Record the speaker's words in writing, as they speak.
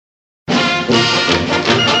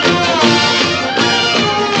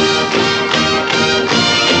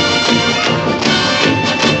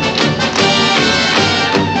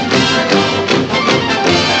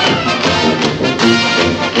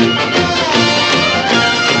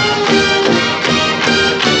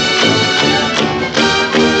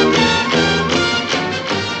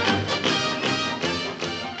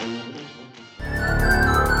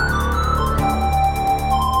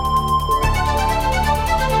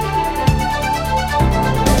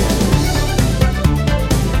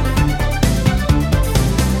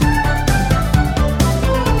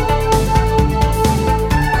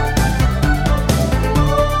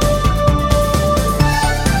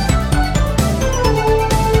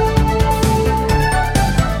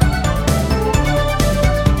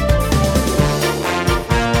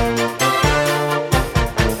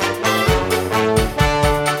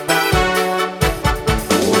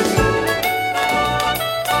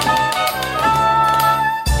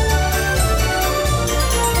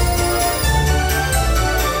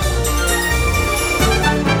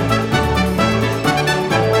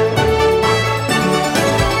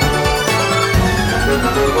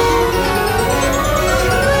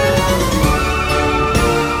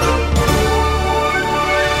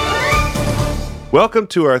Welcome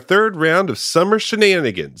to our third round of summer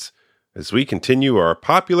shenanigans as we continue our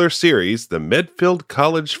popular series, the Medfield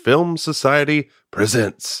College Film Society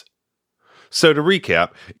presents. So to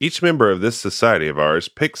recap, each member of this society of ours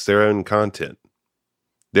picks their own content.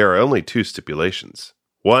 There are only two stipulations.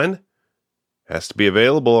 One, has to be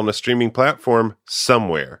available on a streaming platform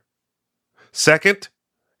somewhere. Second,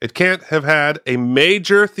 it can't have had a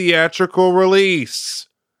major theatrical release.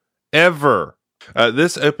 Ever.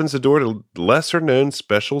 This opens the door to lesser-known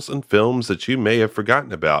specials and films that you may have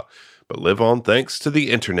forgotten about, but live on thanks to the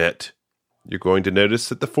internet. You're going to notice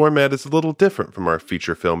that the format is a little different from our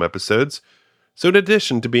feature film episodes, so in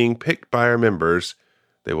addition to being picked by our members,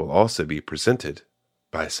 they will also be presented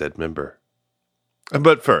by said member.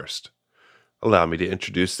 But first, allow me to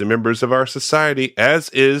introduce the members of our society as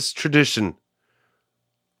is tradition.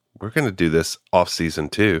 We're going to do this off-season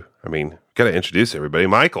too. Got to introduce everybody.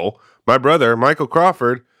 Michael, my brother, Michael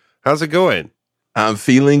Crawford. How's it going? I'm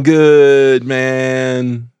feeling good,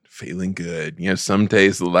 man. Feeling good. You know, some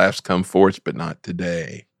days the laughs come forth, but not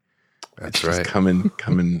today. That's it's right. Just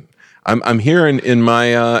coming. I'm here in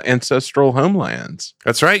my ancestral homelands.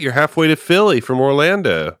 That's right. You're halfway to Philly from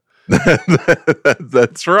Orlando.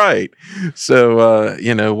 That's right. So,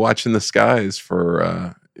 watching the skies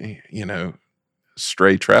for,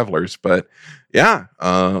 stray travelers. But yeah,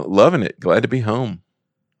 loving it. Glad to be home.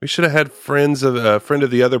 We should have had a friend of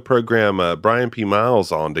the other program, Brian P.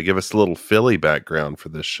 Miles, on to give us a little Philly background for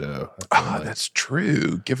this show. That's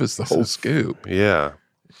true. Give us the whole scoop. Yeah.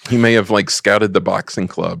 He may have scouted the boxing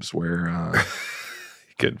clubs where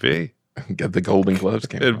could be. Get the Golden Gloves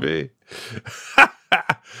came Could be.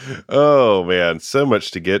 Oh, man. So much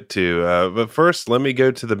to get to. But first, let me go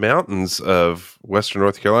to the mountains of Western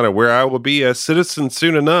North Carolina, where I will be a citizen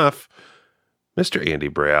soon enough. Mr. Andy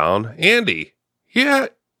Brown. Andy, yeah,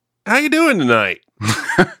 how you doing tonight?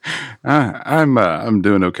 I'm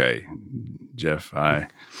doing okay, Jeff. I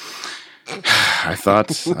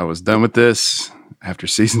thought I was done with this after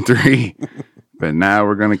season 3, but now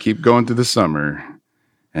we're going to keep going through the summer,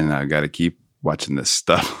 and I got to keep watching this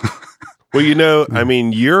stuff. Well,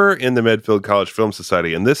 you're in the Medfield College Film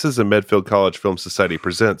Society, and this is a Medfield College Film Society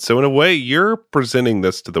Presents. So in a way, you're presenting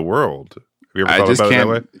this to the world. Have you ever thought about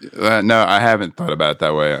it that way? No, I haven't thought about it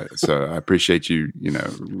that way. So I appreciate you,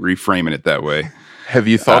 reframing it that way. Have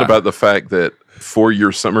you thought about the fact that for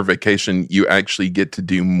your summer vacation, you actually get to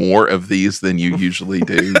do more of these than you usually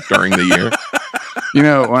do during the year?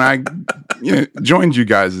 When I joined you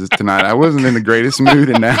guys tonight, I wasn't in the greatest mood,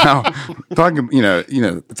 and now talking,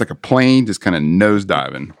 it's like a plane just kind of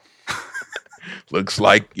nosediving. Looks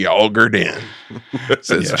like you augured in,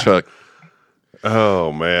 says Chuck.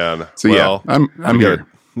 Oh man! So well, yeah, I'm here.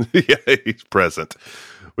 Yeah, he's present.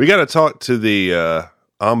 We got to talk to the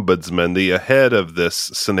ombudsman, the head of this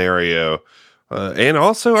scenario, and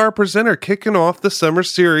also our presenter kicking off the summer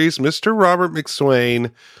series, Mr. Robert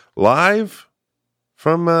McSwain, live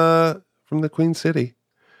from the Queen City.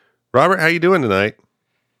 Robert, how you doing tonight?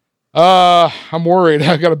 I'm worried.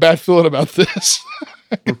 I got a bad feeling about this.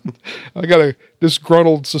 I got a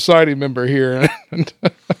disgruntled society member here.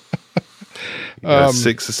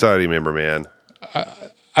 Sick society member, man.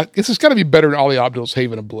 I guess it's got to be better than Ollie Abdul's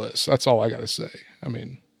Haven of Bliss. That's all I got to say.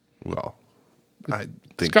 Well, I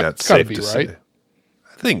think that's safe to say.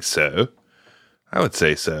 I think so. I would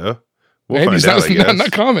say so. We'll find out, I guess.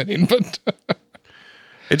 Not commenting, but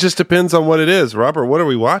it just depends on what it is. Robert, what are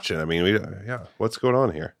we watching? What's going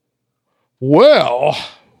on here? Well,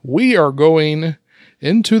 we are going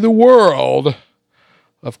into the world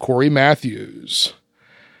of Corey Matthews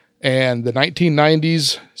and the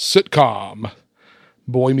 1990s sitcom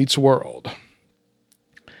Boy Meets World.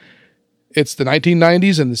 It's the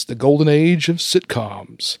 1990s, and it's the golden age of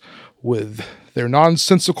sitcoms, with their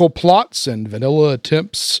nonsensical plots and vanilla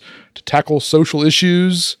attempts to tackle social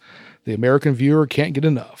issues. The American viewer can't get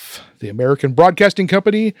enough. The American Broadcasting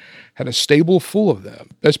Company had a stable full of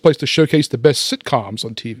them. Best place to showcase the best sitcoms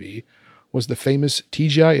on TV was the famous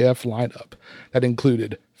TGIF lineup that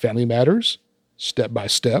included Family Matters, Step by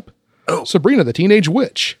Step, Sabrina the Teenage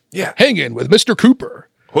Witch, Hangin' with Mr. Cooper,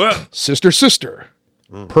 Sister,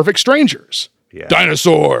 Perfect Strangers,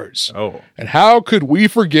 Dinosaurs, and how could we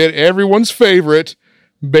forget everyone's favorite,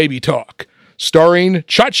 Baby Talk, starring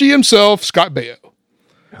Chachi himself, Scott Baio.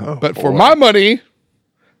 But for my money,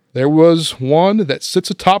 there was one that sits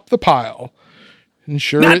atop the pile. And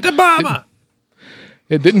sure, it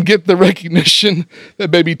didn't get the recognition that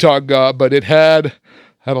Baby Talk got, but it had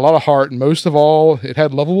a lot of heart, and most of all, it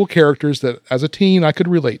had lovable characters that, as a teen, I could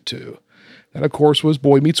relate to. That, of course, was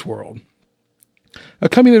Boy Meets World. A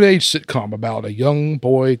coming-of-age sitcom about a young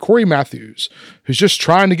boy, Corey Matthews, who's just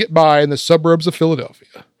trying to get by in the suburbs of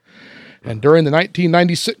Philadelphia. And during the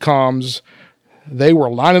 1990 sitcoms, they were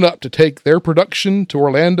lining up to take their production to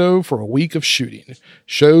Orlando for a week of shooting.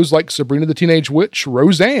 Shows like Sabrina the Teenage Witch,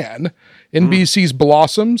 Roseanne, NBC's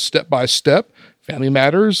Blossom, Step by Step, Family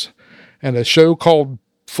Matters, and a show called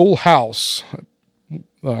Full House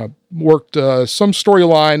worked some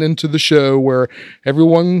storyline into the show where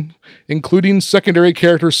everyone, including secondary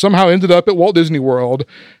characters, somehow ended up at Walt Disney World,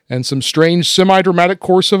 and some strange semi-dramatic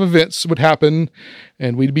course of events would happen,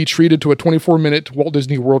 and we'd be treated to a 24-minute Walt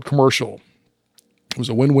Disney World commercial. It was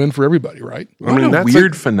a win-win for everybody, right? What a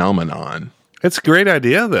weird phenomenon. It's a great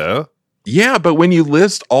idea, though. Yeah, but when you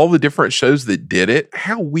list all the different shows that did it,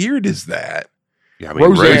 how weird is that? Yeah, I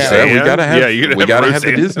Roseanne. We gotta have. you we gotta have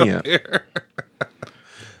the Roseanne Disney on app. here.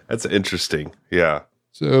 That's interesting. Yeah.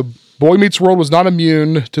 So Boy Meets World was not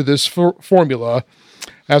immune to this formula,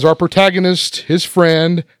 as our protagonist, his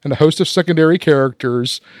friend, and a host of secondary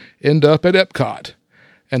characters end up at Epcot,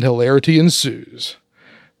 and hilarity ensues.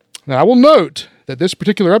 Now, I will note that this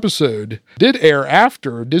particular episode did air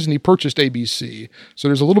after Disney purchased ABC, so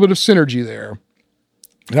there's a little bit of synergy there.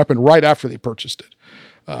 It happened right after they purchased it.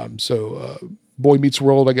 Boy Meets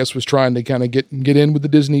World, I guess, was trying to kind of get in with the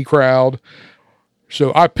Disney crowd.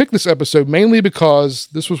 So I picked this episode mainly because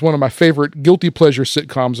this was one of my favorite guilty pleasure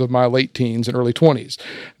sitcoms of my late teens and early 20s.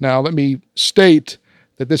 Now, let me state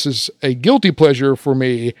that this is a guilty pleasure for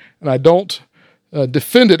me, and I don't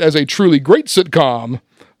defend it as a truly great sitcom,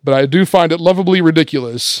 but I do find it lovably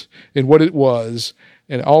ridiculous in what it was,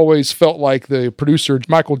 and always felt like the producer,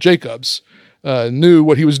 Michael Jacobs, knew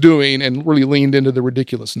what he was doing and really leaned into the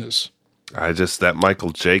ridiculousness. That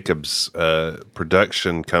Michael Jacobs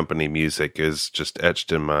production company music is just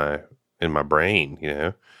etched in my brain, you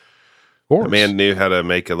know. The man knew how to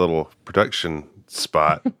make a little production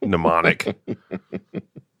spot mnemonic.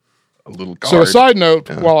 A little card. So a side note,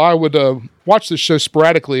 while I would watch this show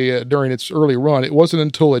sporadically during its early run, it wasn't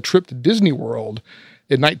until a trip to Disney World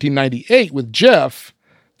in 1998 with Jeff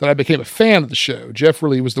that I became a fan of the show. Jeff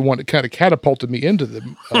really was the one that kind of catapulted me into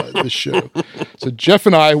this show. So Jeff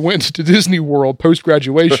and I went to Disney World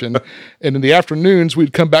post-graduation, and in the afternoons,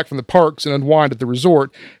 we'd come back from the parks and unwind at the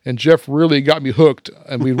resort, and Jeff really got me hooked,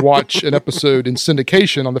 and we'd watch an episode in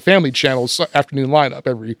syndication on the Family Channel's afternoon lineup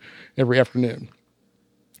every afternoon.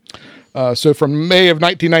 So from May of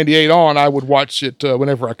 1998 on, I would watch it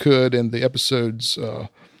whenever I could, and the episodes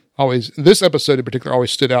this episode in particular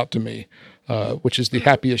always stood out to me. Which is the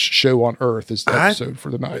happiest show on earth is the episode for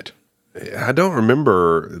the night. I don't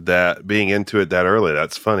remember that being into it that early.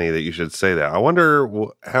 That's funny that you should say that. I wonder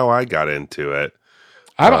how I got into it.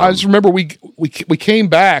 I just remember we came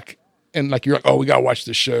back and like you're like, oh, we gotta watch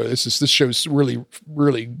this show. This show's really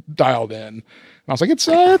really dialed in. And I was like,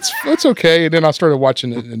 it's okay. And then I started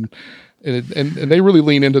watching it and they really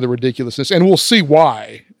lean into the ridiculousness, and we'll see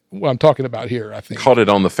why. What I'm talking about here, I think. Caught it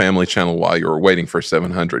on the Family Channel while you were waiting for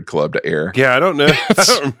 700 Club to air. Yeah, I don't know. I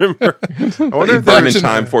don't remember. I wonder if Burn in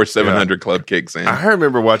time for 700 Club kicks in. I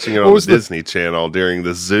remember watching it on the Disney Channel during the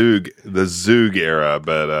Zoog era,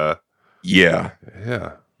 but yeah.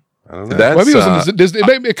 I don't know. Maybe it was on the Disney.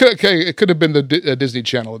 It could have been the Disney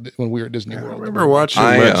Channel when we were at Disney World. I remember watching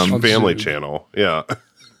much Family Channel. Yeah.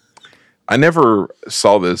 I never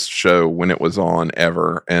saw this show when it was on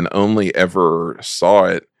ever, and only ever saw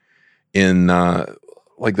it in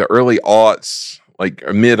like the early aughts, like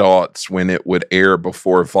mid aughts, when it would air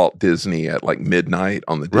before Walt Disney at like midnight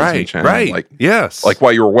on the Disney Channel. Right. Like, yes. Like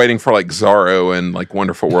while you were waiting for like Zorro and like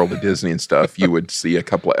Wonderful World of Disney and stuff, you would see a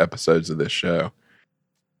couple of episodes of this show.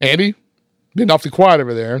 Andy, been awfully quiet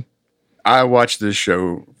over there. I watched this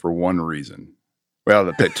show for one reason.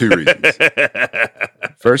 Well, two reasons.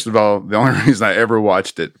 First of all, the only reason I ever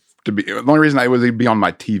watched it the only reason I would be on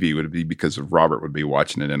my TV would be because of Robert would be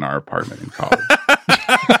watching it in our apartment in college.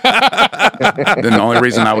 Then the only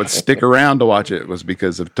reason I would stick around to watch it was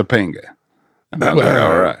because of Topanga. And I'm like,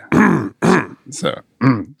 all right. So,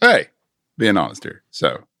 hey, being honest here.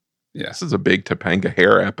 So, yeah. This is a big Topanga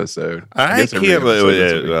hair episode. I can't believe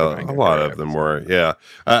it. Well, a lot of them were. Yeah.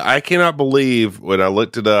 I cannot believe when I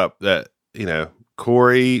looked it up that, you know,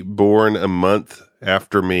 Corey, born a month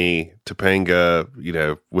after me, Topanga, you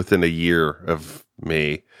know, within a year of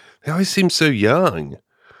me. They always seem so young.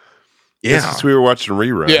 Yeah. Since we were watching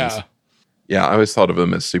reruns. Yeah. Yeah, I always thought of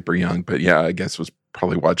them as super young, but yeah, I guess was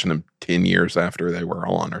probably watching them 10 years after they were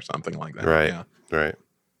on or something like that. Right. Yeah. Right.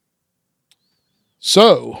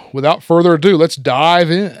 So, without further ado, let's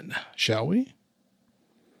dive in, shall we?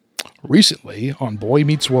 Recently on Boy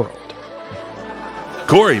Meets World.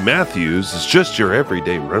 Corey Matthews is just your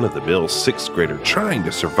everyday run-of-the-mill sixth grader trying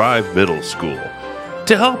to survive middle school.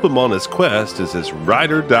 To help him on his quest is his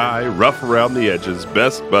ride-or-die, rough-around-the-edges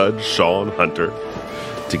best bud, Sean Hunter.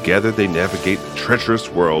 Together they navigate the treacherous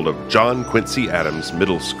world of John Quincy Adams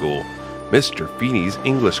Middle School, Mr. Feeney's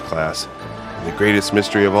English class, and the greatest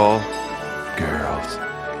mystery of all, girls.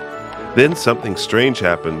 Then something strange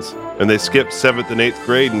happens, and they skip 7th and 8th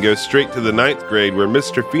grade and go straight to the 9th grade where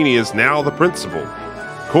Mr. Feeney is now the principal.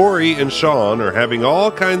 Corey and Sean are having all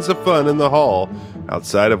kinds of fun in the hall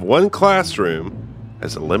outside of one classroom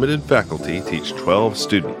as a limited faculty teach 12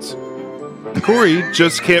 students. Corey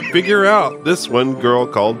just can't figure out this one girl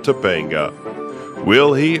called Topanga.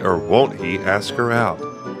 Will he or won't he ask her out?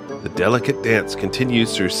 The delicate dance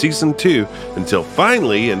continues through Season 2 until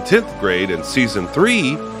finally in 10th grade and Season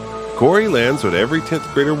 3, Corey lands what every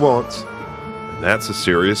 10th grader wants, and that's a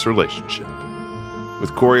serious relationship.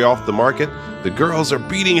 With Corey off the market, the girls are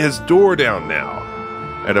beating his door down now.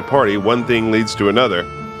 At a party, one thing leads to another,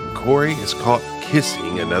 and Corey is caught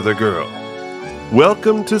kissing another girl.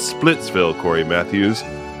 Welcome to Splitsville, Corey Matthews.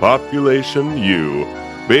 Population U.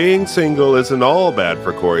 Being single isn't all bad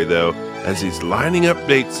for Corey, though, as he's lining up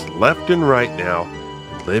dates left and right now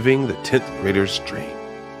and living the 10th grader's dream.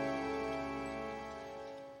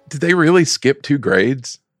 Did they really skip 2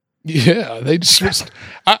 grades? Yeah, they just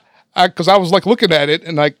because I was like looking at it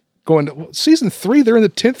and like going, well, Season 3, they're in the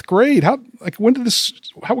 10th grade. How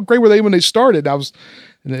grade were they when they started?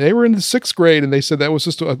 And they were in the 6th grade, and they said that was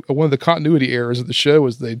just one of the continuity errors of the show.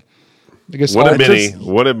 Was they? I guess What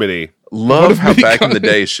a mini! Love how back in the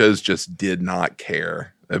day shows just did not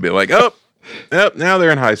care. They'd be like, oh, now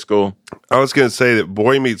they're in high school. I was going to say that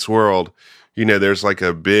Boy Meets World, there's like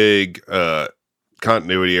a big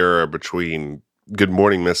continuity error between Good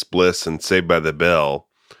Morning Miss Bliss and Saved by the Bell.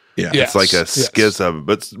 Yeah, it's like a schism.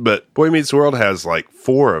 But Boy Meets World has like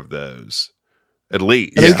 4 of those. At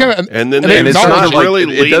least, and then it's not like, really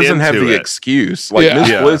it doesn't have the it. excuse. Like Miss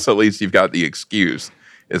Bliss, at least you've got the excuse.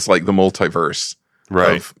 It's like the multiverse,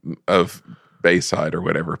 right, of Bayside or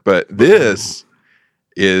whatever. But this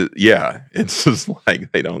is, it's just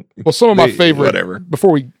like they don't. Well, some of my favorite, whatever.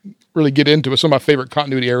 Before we really get into it, some of my favorite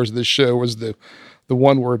continuity errors of this show was the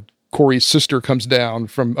one where Corey's sister comes down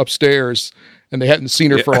from upstairs. And they hadn't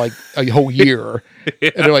seen her for like a whole year.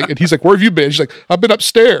 And they're like, and he's like, where have you been? She's like, I've been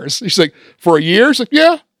upstairs. She's like, for a year? She's like,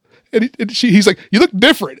 yeah. And he's like, you look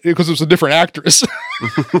different, because it was a different actress.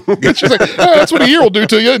 And she's like, oh, that's what a year will do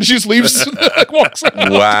to you. And she just leaves and like walks out.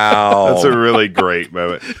 Wow. That's a really great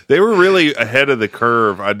moment. They were really ahead of the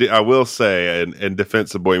curve. I will say, in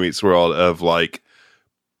defense of Boy Meets World, of like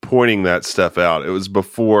pointing that stuff out. It was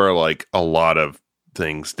before like a lot of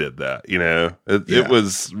things did that, it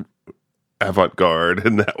was avant-garde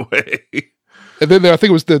in that way. And then I think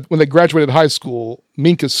it was when they graduated high school,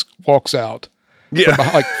 Minkus walks out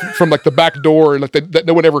from the back door, like that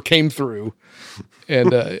no one ever came through,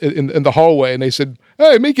 and in the hallway, and they said,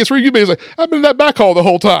 "Hey, Minkus, where you been?" He's like, "I've been in that back hall the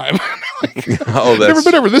whole time." Never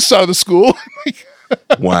been over this side of the school.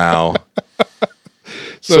 Wow.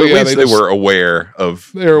 So at least they were aware of.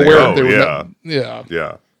 They were aware.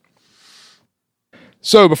 Yeah.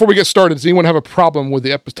 So before we get started, does anyone have a problem with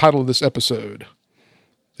the title of this episode?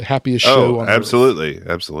 The happiest show on absolutely. Earth.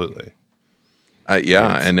 Absolutely.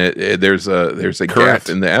 And there's a gap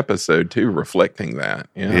in the episode too, reflecting that.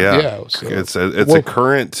 So it's a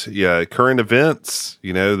current events.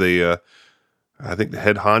 I think the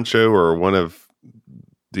head honcho or one of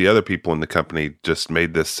the other people in the company just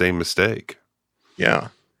made this same mistake. Yeah.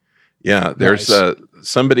 There's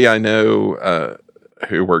somebody I know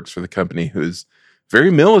who works for the company who's very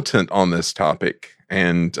militant on this topic,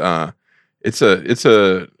 and it's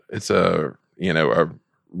a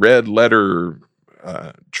red letter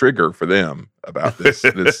trigger for them about this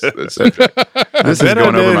subject. This is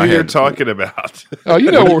going over my head. You're talking about. Oh,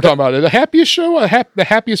 you know what we're talking about? The happiest show, the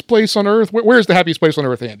happiest place on Earth. Where's the happiest place on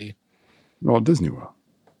Earth, Andy? Well, Disney World.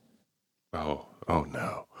 Oh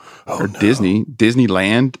no. Or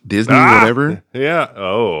Disneyland, whatever. Yeah.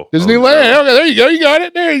 Disneyland. Okay, there you go. You got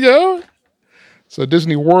it. There you go. So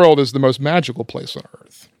Disney World is the most magical place on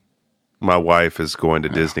Earth. My wife is going to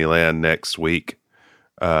Disneyland next week,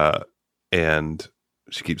 and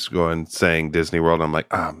she keeps saying Disney World. I'm like,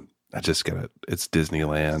 it's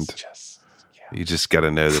Disneyland. You just got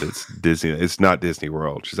to know that it's Disney. It's not Disney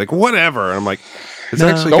World. She's like, whatever. And I'm like, it's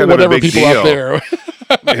actually kind of a big people deal. Out there.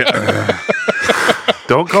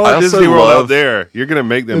 Don't call it Disney World out there. You're going to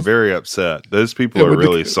make them very upset. Those people are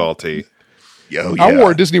really salty. I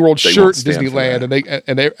wore a Disney World shirt in Disneyland,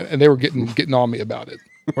 and they were getting on me about it.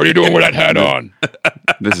 What are you doing with that hat on?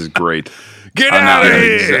 This is great. Get I know out of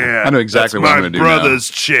exa- here! I know exactly That's what I'm my gonna do now. brother's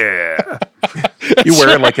chair. You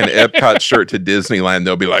wear like an Epcot shirt to Disneyland,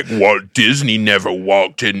 they'll be like, Walt Disney never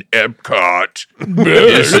walked in Epcot.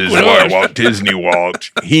 This is where Walt Disney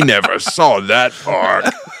walked. He never saw that park.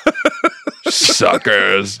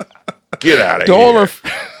 Suckers. Get out of To all of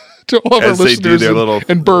here. our to all of our As they do listeners their in, little-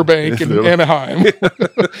 in Burbank and Anaheim,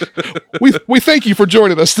 we thank you for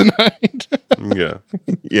joining us tonight. Yeah.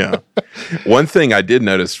 Yeah. One thing I did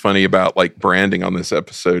notice funny about like branding on this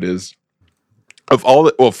episode is of all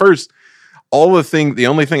the, well, first, the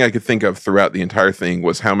only thing I could think of throughout the entire thing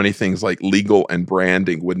was how many things like legal and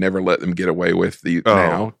branding would never let them get away with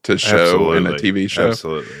now to show in a TV show.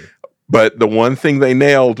 Absolutely. But the one thing they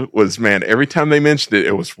nailed was, man, every time they mentioned it,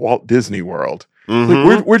 it was Walt Disney World.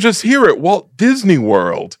 Mhm. Like, we're just here at Walt Disney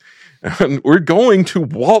World. And we're going to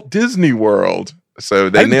Walt Disney World. So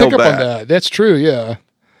they I didn't nailed pick up that. on that. That's true, yeah.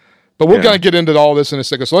 But we're Yeah. going to get into all this in a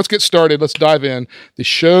second. So let's get started. Let's dive in. The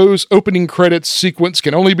show's opening credits sequence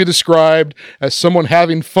can only be described as someone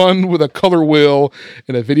having fun with a color wheel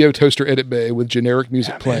in a video toaster edit bay with generic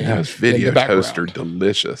music playing That was in video the background. toaster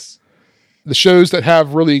delicious. The shows that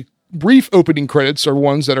have really brief opening credits are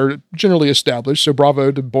ones that are generally established. So bravo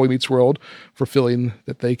to Boy Meets World for feeling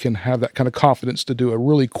that they can have that kind of confidence to do a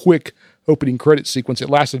really quick opening credit sequence. It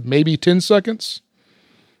lasted maybe 10 seconds.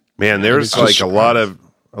 Man, there's it's like just- a lot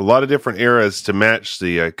of different eras to match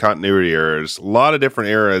the continuity errors. A lot of different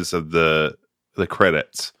eras of the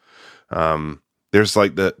credits. There's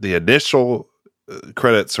like the initial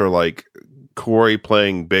credits are like Corey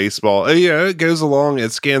playing baseball. Oh, yeah, it goes along.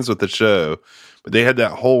 It scans with the show, but they had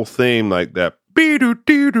that whole theme like that. Yeah,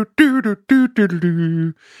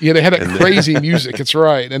 they had that crazy music. It's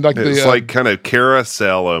right. And like It's the like kind of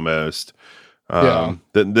carousel almost.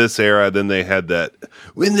 Then this era, then they had that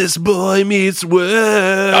when this boy meets world.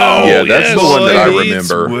 Oh, yeah, that's the one that I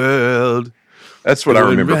remember. World. That's what I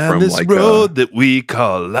Going remember round from this like road that we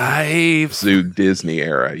call life. Zoog Disney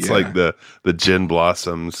era. It's Yeah. like the gin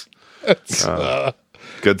blossoms.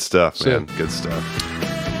 Good stuff, So- man. Good stuff.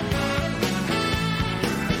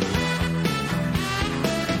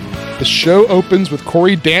 The show opens with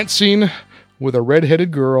Corey dancing with a redheaded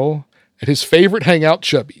girl at his favorite hangout,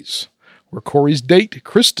 Chubby's, where Corey's date,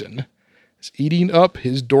 Kristen, is eating up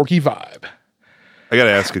his dorky vibe. I got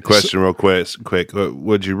to ask a question real quick.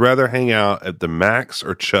 Would you rather hang out at the Max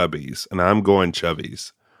or Chubby's? And I'm going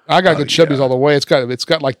Chubby's. I got to go Chubby's all the way. It's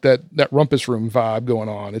got like that Rumpus Room vibe going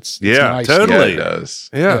on. It's Yeah, nice. totally. Yeah, it does.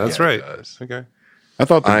 Yeah, that's Yeah, right. it does. Okay. I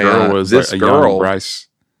thought the I, girl was this like a girl- young Bryce.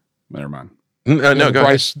 Never mind. No, go ahead.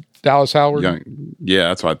 Bryce Dallas Howard. Yeah,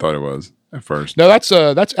 that's what I thought it was at first. No, that's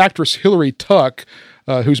actress Hilary Tuck,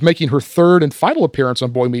 who's making her third and final appearance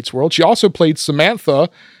on Boy Meets World. She also played Samantha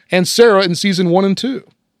and Sarah in season 1 and 2.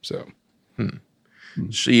 So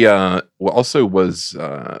She also was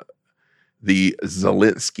the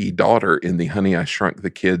Zelensky daughter in the Honey, I Shrunk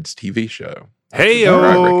the Kids TV show. Hey, That's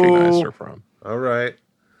where I recognized her from. All right.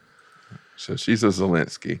 So she's a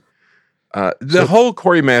Zelensky. The whole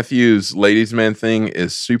Corey Matthews ladies' man thing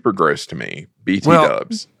is super gross to me. BT Well,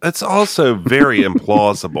 dubs. That's also very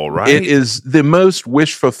implausible, right? It is the most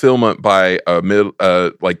wish fulfillment by a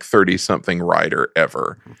like 30-something writer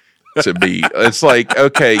ever to be. It's like,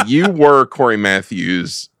 okay, you were Corey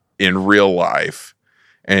Matthews in real life,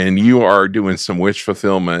 and you are doing some wish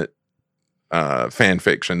fulfillment fan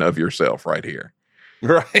fiction of yourself right here.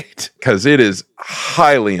 Right. Because it is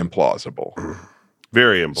highly implausible.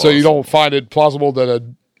 Very implausible. So you don't find it plausible that a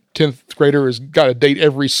 10th grader has got a date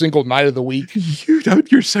every single night of the week?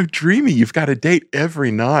 You're so dreamy. You've got a date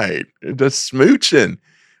every night. Just smooching.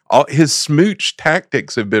 All his smooch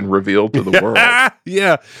tactics have been revealed to the world.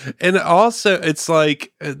 Yeah. And also, it's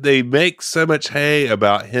like they make so much hay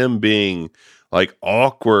about him being like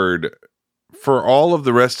awkward for all of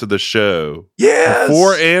the rest of the show. Yes.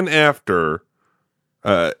 Before and after,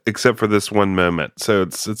 except for this one moment. So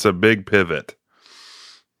it's a big pivot.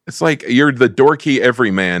 It's like you're the dorky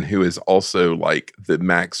everyman who is also like the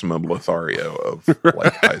maximum Lothario of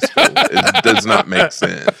like high school. It does not make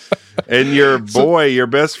sense. And your boy, your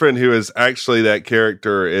best friend who is actually that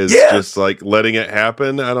character is Yes. just like letting it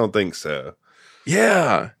happen. I don't think so.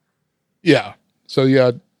 Yeah. Yeah. So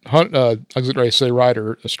yeah, Hunt, I was going to say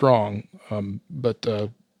Ryder Strong, but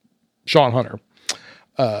Sean Hunter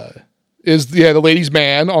is the ladies'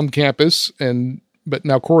 man on campus, but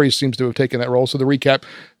now Corey seems to have taken that role. So the recap: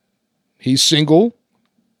 he's single.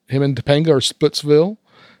 Him and Topanga are Splitsville,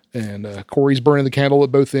 and Corey's burning the candle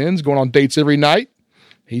at both ends, going on dates every night.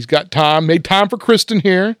 He's got made time for Kristen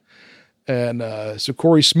here, And so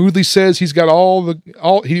Corey smoothly says he's got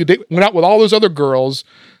he went out with all those other girls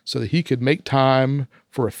so that he could make time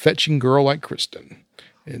for a fetching girl like Kristen.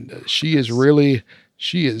 And she is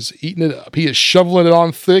eating it up. He is shoveling it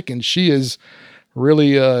on thick, and she is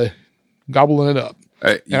really gobbling it up.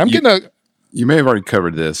 And You may have already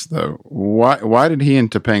covered this though. Why did he and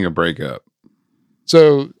Topanga break up?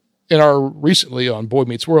 So recently on Boy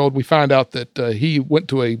Meets World, we find out that he went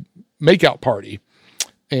to a makeout party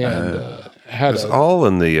and had It's all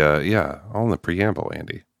in the all in the preamble,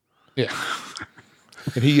 Andy. Yeah.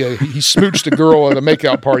 And he smooched a girl at a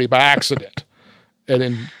makeout party by accident. And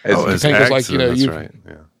then As Topanga's like, that's right.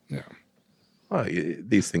 Yeah. Well,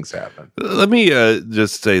 these things happen. Let me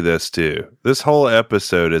just say this too. This whole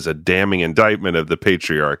episode is a damning indictment of the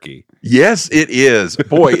patriarchy. Yes, it is.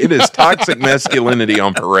 Boy, it is toxic masculinity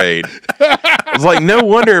on parade. It's like, no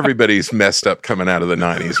wonder everybody's messed up coming out of the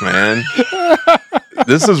 90s, man.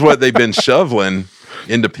 This is what they've been shoveling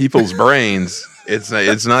into people's brains. It's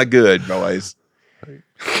not good, boys.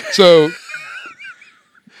 So,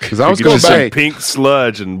 Because I was You going could to just say, pink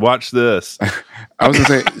sludge and watch this. I was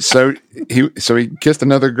going to say, so he kissed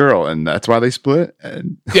another girl, and that's why they split.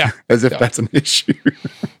 And yeah. as if that's an issue.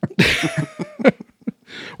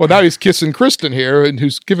 Well, now he's kissing Kristen here, and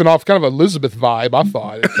who's giving off kind of Elizabeth vibe, I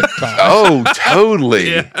thought at the time. Oh, totally.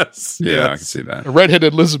 Yes. Yeah, I can see that. A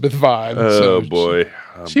redheaded Elizabeth vibe. Oh, boy.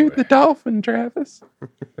 Shoot the dolphin, Travis.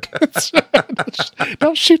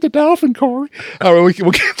 Don't shoot the dolphin, Corey. All right,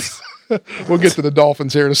 we'll get to the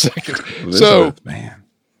dolphins here in a second. So, man,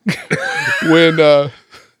 when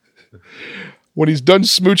he's done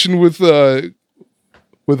smooching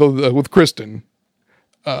with Kristen,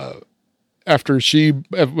 after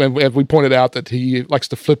as we pointed out that he likes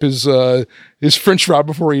to flip his French fry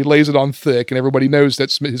before he lays it on thick, and everybody knows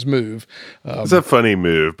that's his move. It's a funny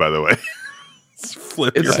move, by the way.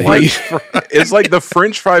 Flip It's your like French it's like the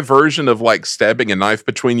French fry version of like stabbing a knife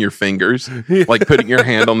between your fingers, like putting your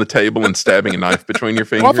hand on the table and stabbing a knife between your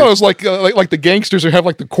fingers. Well, I thought it was like the gangsters who have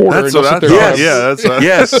like the quarter. That's and what I they'll sit thought. there Yeah, that's what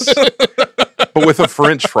Yes, but with a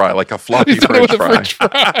French fry, like a floppy He's done it French with a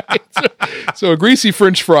fry. French fry. So a greasy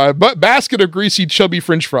French fry, but basket of greasy, chubby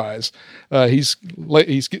French fries. He's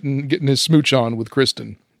getting his smooch on with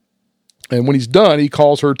Kristen, and when he's done, he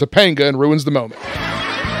calls her Topanga and ruins the moment.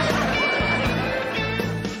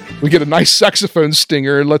 We get a nice saxophone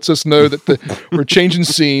stinger and lets us know that we're changing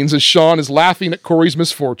scenes as Sean is laughing at Corey's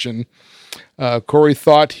misfortune. Corey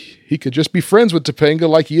thought he could just be friends with Topanga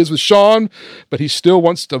like he is with Sean, but he still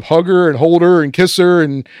wants to hug her and hold her and kiss her,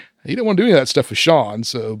 and he didn't want to do any of that stuff with Sean,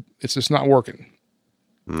 so it's just not working.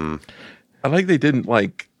 I like they didn't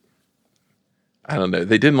like. I don't know.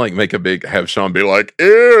 They didn't like make a big have Sean be like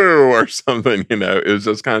ew or something. You know, it was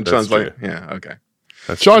just kind of Sean's like, yeah, okay.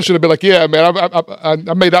 Sean should have been like, yeah, man,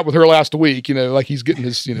 I made out with her last week, you know, like he's getting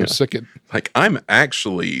his, sick at. Like, I'm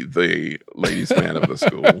actually the ladies' man of the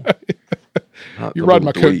school. You're riding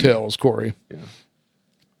my coattails, Corey. Yeah.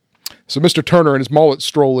 So Mr. Turner and his mullet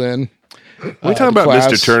stroll in. Can we talk about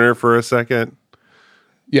class. Mr. Turner for a second?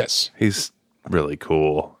 Yes. He's really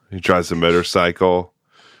cool. He drives a motorcycle.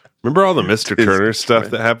 Remember all the Mr. Turner stuff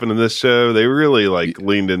that happened in this show? They really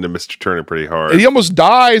leaned into Mr. Turner pretty hard. And he almost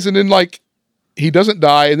dies, and then he doesn't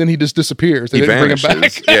die, and then he just disappears. They He didn't bring him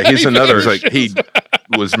vanishes. back. Yeah, he's another. He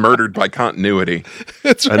was murdered by continuity.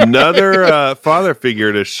 That's right. Another father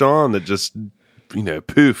figure to Sean that just,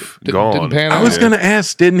 poof, gone. Didn't pan I out. was going to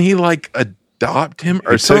ask, didn't he adopt him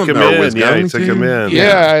or He took something? him Or in. was Yeah, he going took to? him in.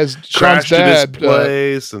 Yeah, as Sean's Crashed at his dad.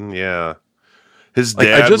 place, and yeah. His Like,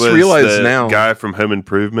 dad I just was realized the now- guy from Home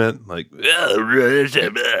Improvement. Like, Sean, He's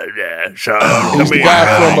come the here.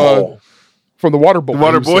 guy from the Water Boy.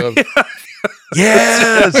 Water Boy.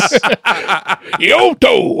 Yes,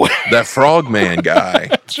 Yoto. that frogman guy,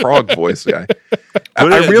 frog voice guy.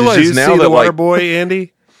 What I did realize you now see that the Water Boy,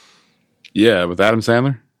 Andy? Yeah, with Adam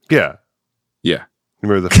Sandler. Yeah. Yeah,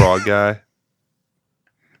 Remember the frog guy?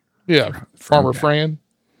 Yeah, Farmer Fran.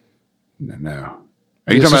 no. Are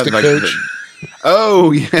The you talking assistant about coach.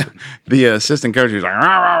 oh yeah, the assistant coach who's like,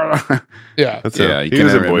 rah, rah, rah. Yeah. That's Yeah, him. you He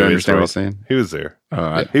was can in Boy never Meets understand what World. I'm saying. He was there.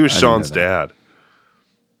 Oh, He was I didn't Sean's know that. dad.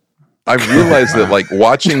 I realized that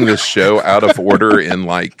watching this show out of order in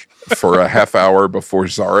for a half hour before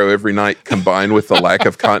Zorro every night, combined with the lack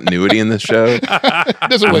of continuity in the show,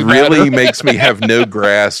 Doesn't really really matter. makes me have no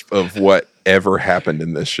grasp of what ever happened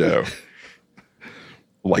in this show.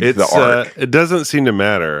 It's the arc. it doesn't seem to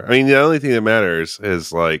matter. I mean, the only thing that matters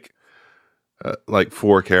is like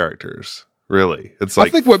 4 characters. Really, it's I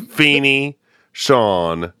like think what- Feeney,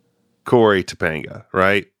 Sean, Corey, Topanga.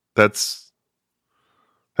 Right? That's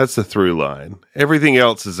That's the through line. Everything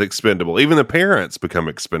else is expendable. Even the parents become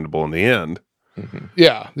expendable in the end.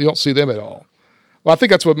 Yeah, you don't see them at all. Well, I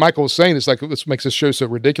think that's what Michael was saying. It's like what makes this show so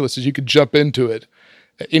ridiculous is you could jump into it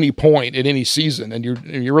at any point in any season, and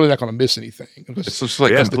you're really not going to miss anything. It's just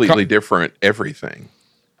like completely different everything.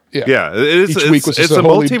 Yeah, it is. Each week was it's just a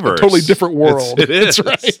multiverse. Totally different world. It is. That's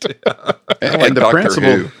right. And the Doctor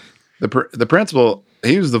principal, Who. the principal,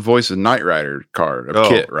 he was the voice of Knight Rider of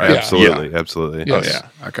Kit, right? Absolutely, absolutely. Yes. Oh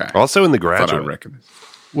yeah, okay. Also in The Thought I Graduate. recognize.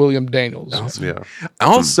 William Daniels. Yeah.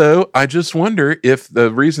 Also, I just wonder if the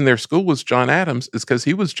reason their school was John Adams is because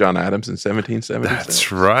he was John Adams in 1776.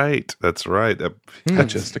 That's right. That's right. That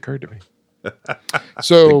just occurred to me.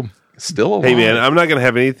 So Still alive. Hey, man, I'm not going to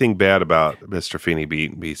have anything bad about Mr. Feeney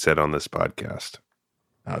be said on this podcast.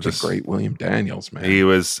 The great William Daniels, man. He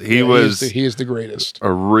was he is the greatest. a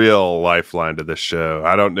real lifeline to the show.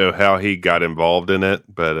 I don't know how he got involved in it,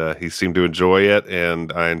 but he seemed to enjoy it,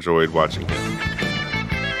 and I enjoyed watching him.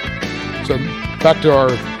 So back to our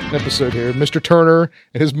episode here. Mr. Turner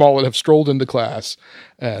and his mullet have strolled into class,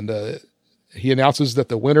 and he announces that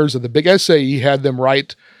the winners of the big essay he had them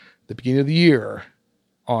write at the beginning of the year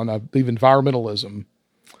on, I believe, environmentalism,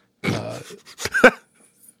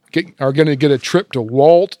 are going to get a trip to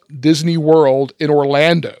Walt Disney World in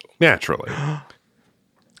Orlando. Naturally. I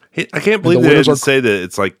can't believe they didn't say that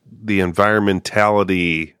it's like the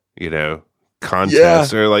environmentality,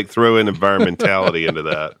 contest, or like throw in environmentality into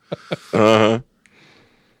that. Uh-huh.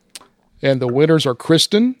 And the winners are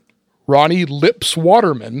Kristen, Ronnie Lips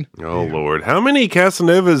Waterman. Oh, Lord. How many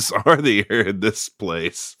Casanovas are there in this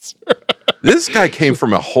place? This guy came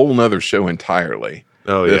from a whole nother show entirely.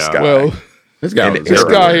 Oh, This yeah. guy. Well, This guy, And was this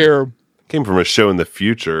everywhere. guy here, Came from a show in the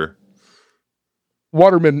future.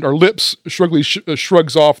 Waterman, or Lips,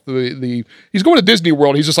 shrugs off the. He's going to Disney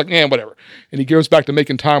World. He's just like, whatever. And he goes back to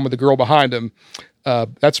making time with the girl behind him.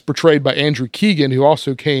 That's portrayed by Andrew Keegan, who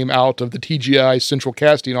also came out of the TGI Central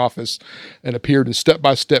Casting Office and appeared in Step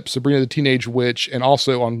by Step, Sabrina the Teenage Witch, and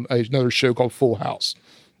also on another show called Full House.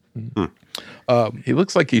 He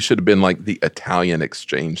looks like he should have been like the Italian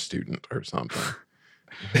exchange student or something.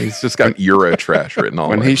 He's just got Euro trash written all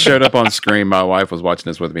When over he him. showed up on screen, my wife was watching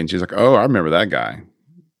this with me, and she's like, "Oh, I remember that guy."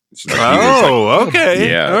 She's like, he was Oh, okay.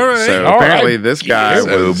 yeah. All right. So All apparently, right. this guy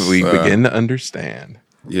So was. we begin to understand.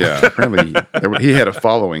 Yeah, apparently he had a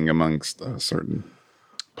following amongst a certain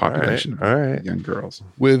population All right. of young girls.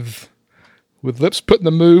 With Lips putting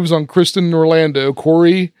the moves on Kristen and Orlando,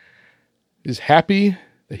 Corey is happy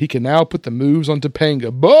that he can now put the moves on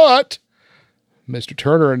Topanga. But Mr.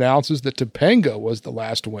 Turner announces that Topanga was the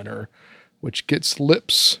last winner, which gets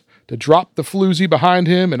Lips to drop the floozy behind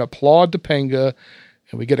him and applaud Topanga.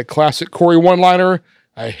 And we get a classic Corey one-liner,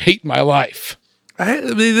 "I hate my life."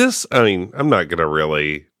 I'm not going to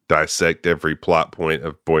really dissect every plot point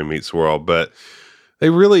of Boy Meets World, but they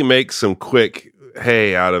really make some quick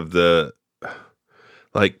hay out of the,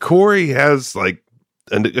 like, Corey has like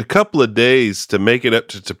a couple of days to make it up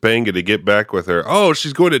to Topanga to get back with her. Oh,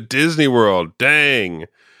 she's going to Disney World. Dang.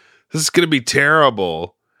 This is going to be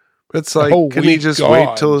terrible. It's like, can he just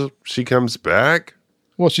wait till she comes back?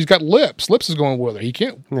 Well, she's got Lips. Lips is going with her. He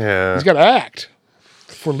can't. Yeah. He's got to act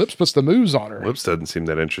before Lips puts the moves on her. Lips doesn't seem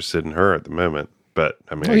that interested in her at the moment, but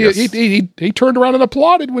I mean, Well, I guess he turned around and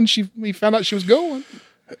applauded when he found out she was going.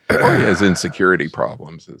 Or he has insecurity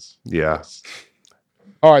problems. yeah.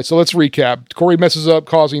 All right, so let's recap. Corey messes up,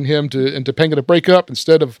 causing him and Topanga to break up.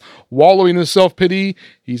 Instead of wallowing in self-pity,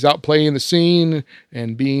 he's out playing the scene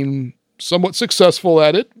and being somewhat successful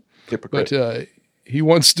at it. Hypocrite. But he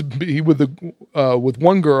wants to be with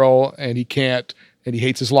one girl, and he can't, and he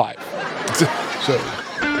hates his life. So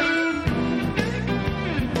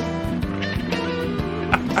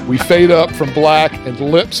we fade up from black, and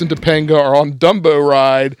Lips and Topanga are on Dumbo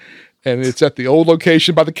ride, and it's at the old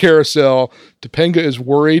location by the carousel. Topanga is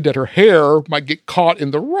worried that her hair might get caught in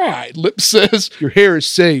the ride. Lips says, "Your hair is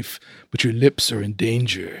safe, but your lips are in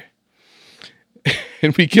danger."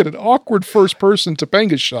 And we get an awkward first-person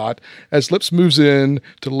Topanga shot as Lips moves in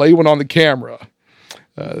to lay one on the camera.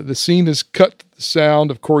 The scene is cut to the sound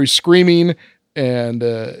of Corey screaming, and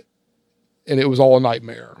it was all a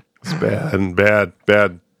nightmare. It's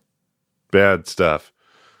bad stuff.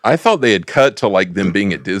 I thought they had cut to like them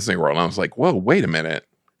being at Disney World. And I was like, whoa, wait a minute.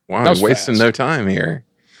 Wow, That I'm was wasting fast. no time here.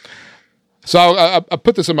 So I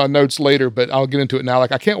put this in my notes later, but I'll get into it now.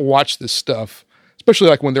 Like, I can't watch this stuff, especially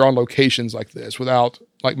like when they're on locations like this, without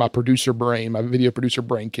like my video producer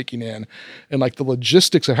brain kicking in, and like the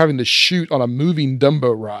logistics of having to shoot on a moving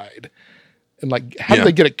Dumbo ride. And like, how did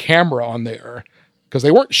they get a camera on there? Because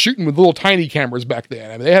they weren't shooting with little tiny cameras back then.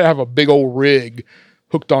 I mean, they had to have a big old rig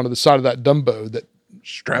hooked onto the side of that Dumbo that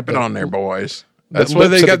Strap it on there, boys. the That's why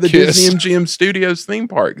they lips got and the a kiss. Disney MGM Studios theme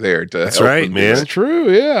park there to That's help right, them do man. it. That's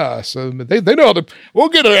true, yeah. So they know how to. We'll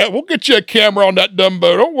get you a camera on that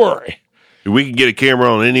Dumbo. Don't worry. We can get a camera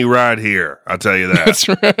on any ride here. I'll tell you that. That's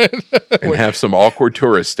right. And have some awkward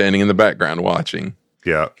tourists standing in the background watching.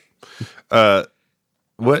 Yeah.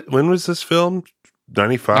 When was this film?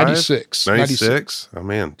 95? 96. 96? Oh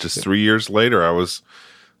man, just 3 years later I was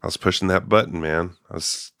pushing that button, man. I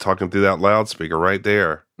was talking through that loudspeaker right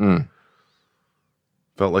there. Mm.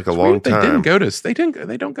 Felt like a long They time. they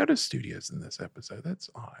don't go to studios in this episode. That's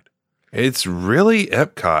odd. It's really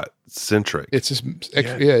Epcot centric. It's just,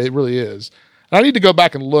 yeah, it really is. I need to go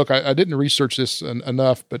back and look. I didn't research this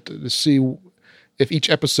enough, but to see if each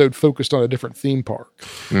episode focused on a different theme park.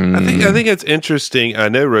 I think it's interesting. I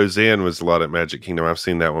know Roseanne was a lot at Magic Kingdom. I've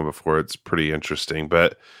seen that one before. It's pretty interesting,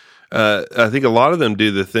 but I think a lot of them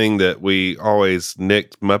do the thing that we always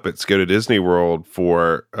nicked Muppets Go to Disney World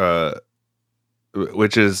for,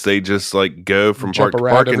 which is they just like go from Jump park to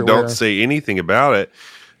around park and everywhere. don't say anything about it.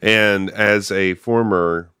 And as a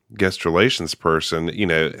former guest relations person, you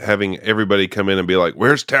know, having everybody come in and be like,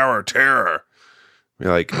 "Where's Tower of Terror?" Be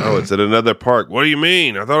like, "Oh, it's at another park." What do you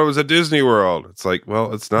mean? I thought it was at Disney World. It's like,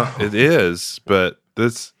 well, it's not. It is, but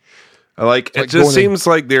this, it like just going seems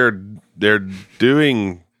like they're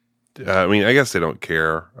doing. I mean, I guess they don't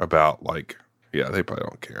care about they probably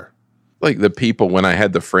don't care. Like the people, when I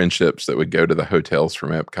had the friendships that would go to the hotels from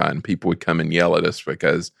Epcot, and people would come and yell at us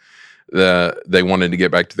because they wanted to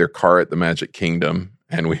get back to their car at the Magic Kingdom,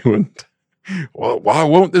 and we wouldn't. Well, why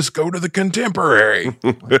won't this go to the Contemporary?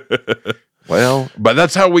 Well, but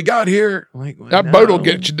that's how we got here. Like, That boat will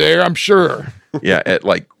get you there, I'm sure. Yeah, at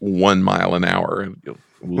like 1 mile an hour, and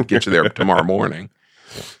we'll get you there tomorrow morning.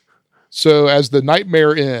 So as the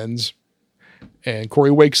nightmare ends and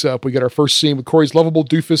Corey wakes up, we get our first scene with Corey's lovable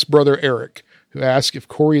doofus brother, Eric, who asks if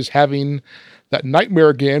Corey is having that nightmare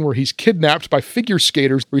again where he's kidnapped by figure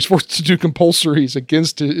skaters where he's forced to do compulsories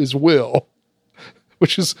against his will,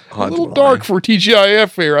 which is a little dark for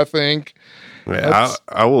TGIF here, I think. Yeah,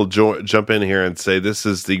 I will jump in here and say this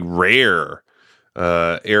is the rare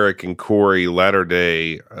Eric and Corey latter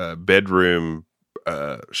day bedroom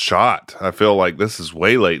shot. I feel like this is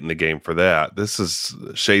way late in the game for that. This is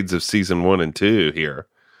shades of season 1 and 2 here.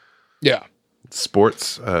 Yeah.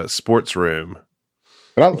 Sports room.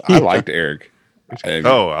 But I liked Eric.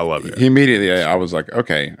 Oh, I love it. He immediately, I was like,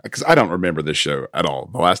 okay, because I don't remember this show at all.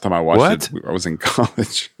 The last time I watched it, I was in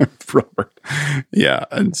college. Robert. Yeah.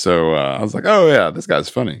 And so I was like, oh, yeah, this guy's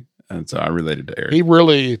funny. And so I related to Eric. He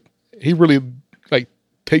really like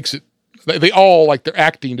takes it. They all like their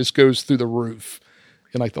acting just goes through the roof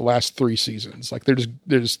in like the last 3 seasons. Like they're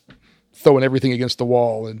just throwing everything against the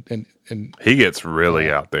wall and He gets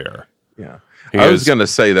really out there. Yeah. He I goes- was going to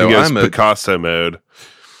say, though, he goes I'm Picasso mode.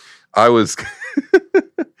 I was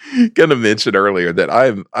going to mention earlier that I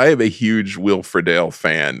am a huge Will Friedle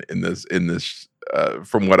fan in this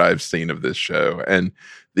from what I've seen of this show, and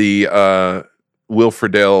the Will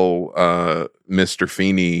Friedle Mr.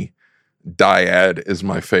 Feeney dyad is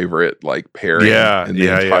my favorite like pairing in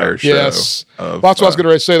the entire show. yes. That's what I was going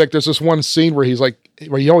to say. Like there's this one scene where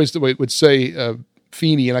he always would say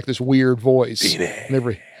Feeney in like this weird voice.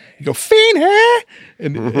 Feeney. He'd go Feeney,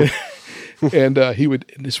 and he would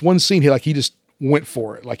in this one scene he just went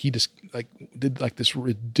for it. Like he just like did like this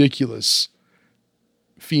ridiculous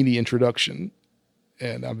Feeney introduction,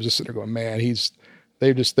 and I was just sitting there going, man,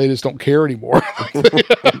 they just don't care anymore.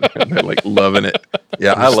 They're like loving it.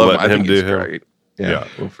 Yeah, I Just love him. letting I him think do he's him. great. Yeah.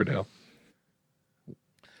 Will Friedle.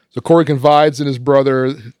 So Corey confides in his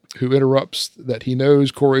brother, who interrupts that he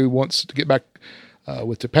knows Corey wants to get back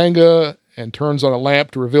with Topanga, and turns on a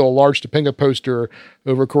lamp to reveal a large Topanga poster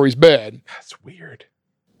over Corey's bed. That's weird.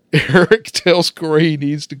 Eric tells Corey he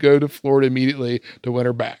needs to go to Florida immediately to win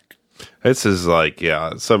her back. This is like,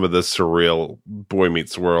 some of the surreal Boy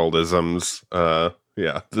Meets World isms. This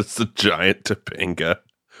is a giant Topanga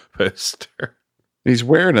poster. He's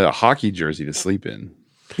wearing a hockey jersey to sleep in.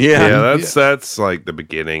 Yeah, that's like the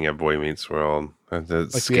beginning of Boy Meets World.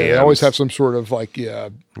 They always have some sort of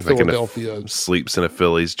Philadelphia. Sleeps in a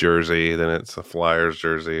Phillies jersey, then it's a Flyers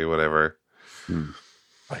jersey, whatever.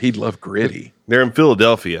 He'd love Gritty. They're in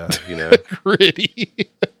Philadelphia, you know. Gritty.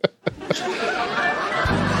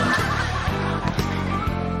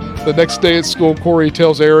 The next day at school, Corey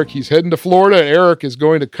tells Eric he's heading to Florida, and Eric is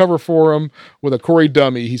going to cover for him with a Corey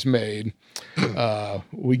dummy he's made.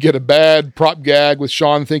 We get a bad prop gag with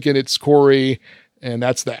Sean thinking it's Corey, and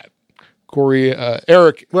that's that.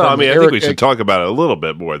 Eric. Well, I Eric, think we should talk about it a little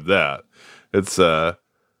bit more than that.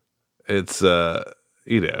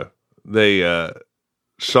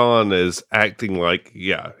 Sean is acting like,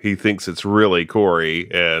 he thinks it's really Corey,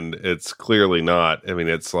 and it's clearly not. I mean,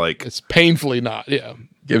 it's like It's painfully not. Yeah.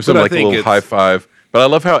 Gives But him I like a think little it's- high five. But I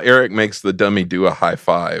love how Eric makes the dummy do a high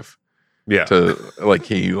five. yeah, To like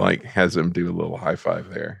he like has him do a little high five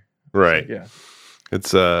there. right. Yeah.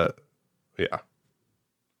 It's to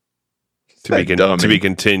be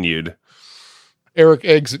continued. Eric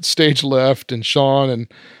exits stage left, and Sean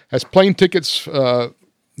and has plane tickets to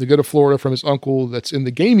go to Florida from his uncle that's in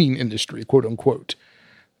the gaming industry, quote unquote.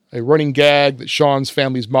 A running gag that Sean's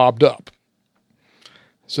family's mobbed up.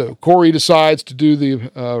 So Corey decides to do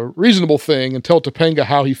the reasonable thing and tell Topanga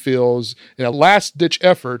how he feels in a last-ditch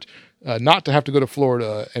effort not to have to go to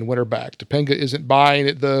Florida and win her back. Topanga isn't buying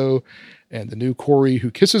it, though, and the new Corey, who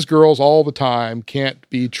kisses girls all the time, can't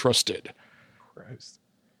be trusted. Christ.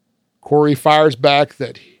 Corey fires back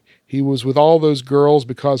that he was with all those girls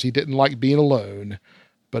because he didn't like being alone,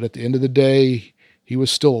 but at the end of the day, he was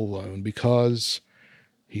still alone because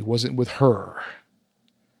he wasn't with her.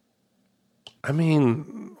 I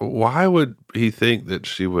mean, why would he think that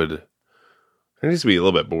she would? There needs to be a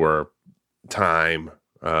little bit more time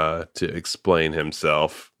to explain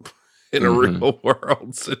himself in a real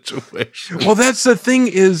world situation. Well, that's the thing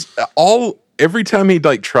is every time he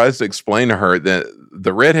like tries to explain to her that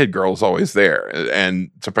the redhead girl's always there,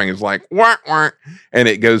 and Topanga's like wah, wah, and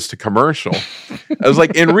it goes to commercial. I was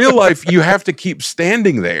like, in real life, you have to keep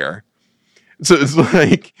standing there. So it's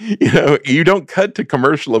like, you don't cut to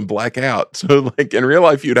commercial and black out. So like in real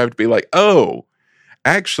life, you'd have to be like, oh,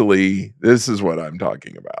 actually, this is what I'm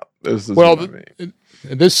talking about. This is what I mean.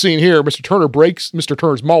 In this scene here, Mr.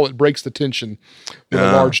 Turner's mullet breaks the tension with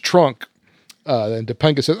a large trunk. And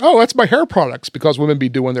Topanga says, "Oh, that's my hair products," because women be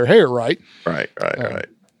doing their hair, right? Right.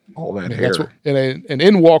 All that hair. That's what, and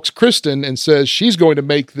in walks Kristen and says she's going to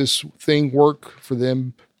make this thing work for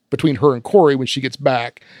them between her and Corey when she gets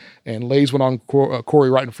back, and lays one on Corey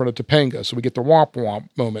right in front of Topanga. So we get the womp womp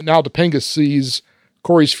moment. Now Topanga sees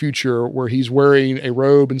Corey's future where he's wearing a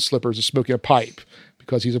robe and slippers and smoking a pipe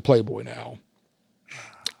because he's a playboy now.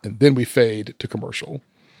 And then we fade to commercial.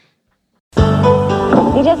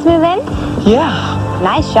 You just move in? Yeah,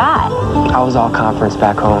 Nice shot. I was all conference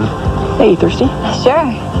back home. Hey, you thirsty? Sure.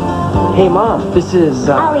 Hey, Mom, this is,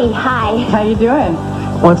 Ollie, hi. How you doing?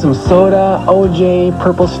 Want some soda, OJ,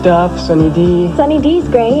 purple stuff, Sunny D? Sunny D's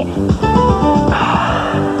great.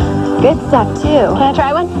 Good stuff, too. Can I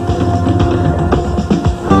try one?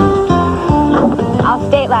 All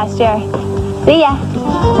state last year. See ya.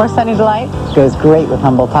 More Sunny Delight? Goes great with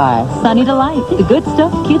humble pie. Sunny Delight, the good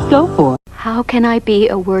stuff kids go for. How can I be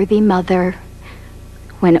a worthy mother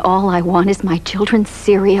when all I want is my children's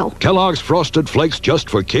cereal? Kellogg's Frosted Flakes just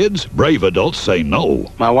for kids? Brave adults say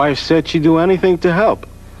no. My wife said she'd do anything to help.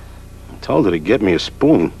 I told her to get me a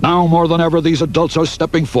spoon. Now more than ever, these adults are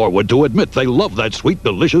stepping forward to admit they love that sweet,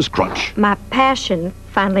 delicious crunch. My passion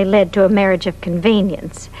finally led to a marriage of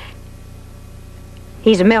convenience.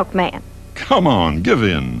 He's a milkman. Come on, give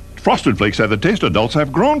in. Frosted Flakes have the taste adults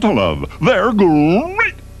have grown to love. They're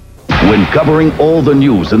great. When covering all the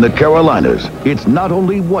news in the Carolinas, it's not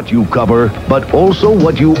only what you cover, but also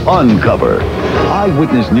what you uncover.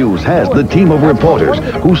 Eyewitness News has the team of reporters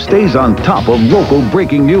who stays on top of local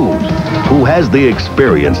breaking news, who has the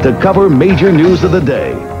experience to cover major news of the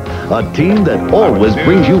day. A team that always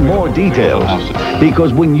brings you more details.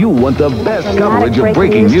 Because when you want the best coverage of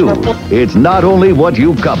breaking news, it's not only what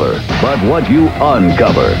you cover, but what you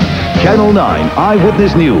uncover. Channel 9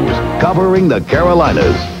 Eyewitness News, covering the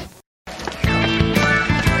Carolinas.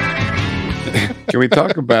 Can we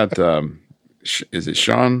talk about, is it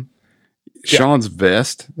Sean? Sean's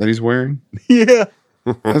vest that he's wearing? Yeah.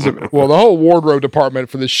 Well, the whole wardrobe department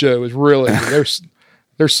for this show is really,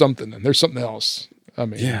 there's something, and there's something else. I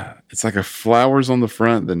mean, Yeah, it's like a flowers on the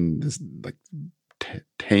front, then this like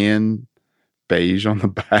tan beige on the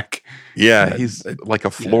back. Yeah, he's like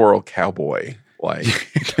a floral cowboy. Like,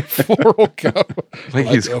 floral cow, like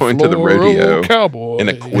he's a going to the floral rodeo cowboy in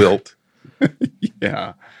a quilt.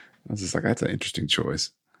 Yeah. I was just like, that's an interesting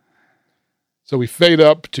choice. So we fade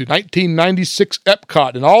up to 1996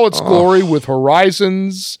 Epcot in all its glory, with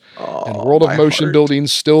Horizons and World of Motion heart.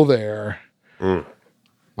 buildings still there.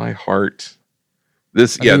 My heart.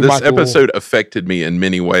 This Michael, episode affected me in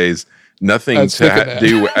many ways. Nothing I was thinking that. to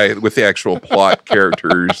do with the actual plot,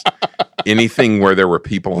 characters, anything where there were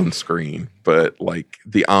people on screen, but like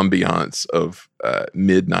the ambiance of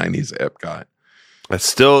mid 90s Epcot. It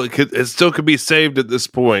still could be saved at this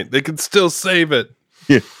point. They could still save it.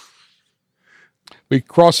 Yeah. We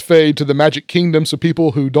crossfade to the Magic Kingdom so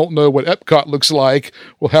people who don't know what Epcot looks like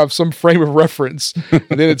will have some frame of reference.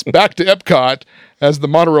 And then it's back to Epcot as the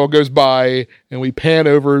monorail goes by and we pan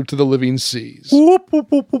over to the Living Seas. Whoop, whoop,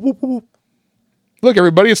 whoop, whoop, whoop. Look,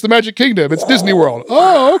 everybody, it's the Magic Kingdom. It's Disney World.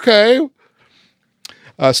 Oh, okay.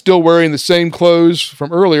 Still wearing the same clothes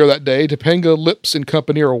from earlier that day, Topanga, Lips, and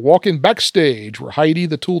company are walking backstage where Heidi,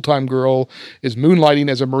 the Tool Time girl, is moonlighting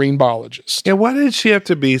as a marine biologist. Yeah, why did she have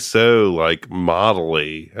to be so,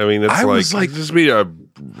 modelly? I mean, it's just be a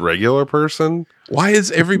regular person. Why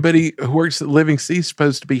is everybody who works at Living Sea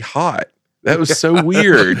supposed to be hot? That was so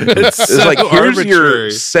weird. It's so like, here's arbitrary.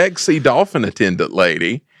 your sexy dolphin attendant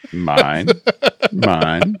lady. Mine.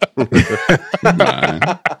 Mine.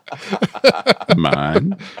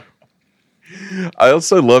 I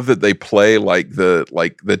also love that they play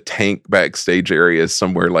the tank backstage area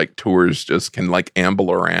somewhere like tours just can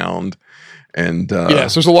amble around and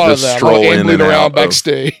yes, there's a lot of that. Stroll in ambling and around out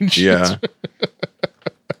backstage. Yeah.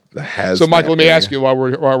 So Michael, let me ask you while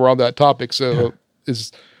we're on that topic. So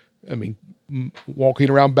walking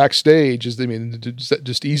around backstage is that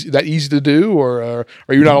just easy to do, or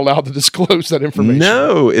are you not allowed to disclose that information?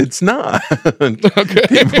 No, it's not. Okay.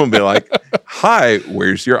 People will be like, "Hi,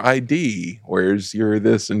 where's your ID? Where's your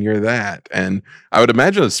this and your that?" And I would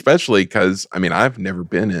imagine, especially because I've never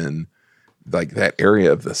been in that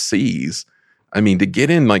area of the seas. To get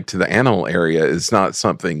in to the animal area is not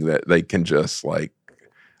something that they can just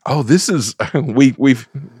oh, this is we've.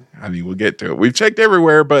 We'll get to it. We've checked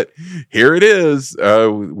everywhere, but here it is.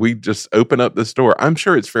 We just open up this door. I'm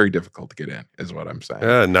sure it's very difficult to get in, is what I'm saying.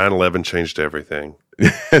 9/11 changed everything.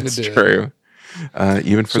 It's true.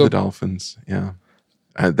 Even for the dolphins. Yeah.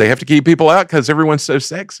 They have to keep people out because everyone's so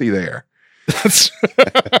sexy there.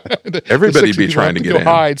 Everybody be trying to get in.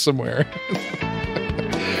 Hide somewhere.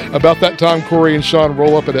 About that time, Corey and Sean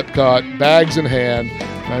roll up at Epcot, bags in hand.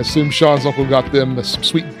 I assume Sean's uncle got them some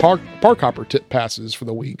sweet park hopper tip passes for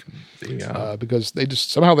the week because they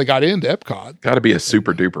got into Epcot. Got to be a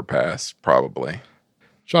super duper pass, probably.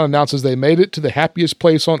 Sean announces they made it to the happiest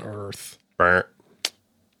place on Earth.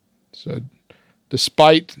 So,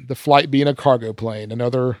 despite the flight being a cargo plane,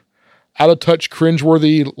 another out-of-touch,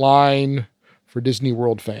 cringeworthy line for Disney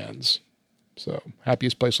World fans. So,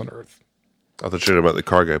 happiest place on Earth. I thought you were about the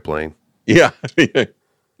cargo plane. Yeah.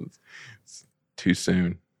 Too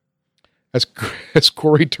soon. As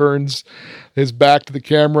Corey turns his back to the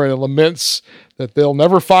camera and laments that they'll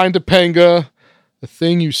never find Topanga, the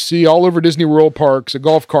thing you see all over Disney World parks, a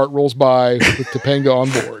golf cart rolls by with Topanga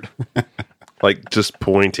on board. Just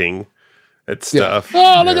pointing at stuff.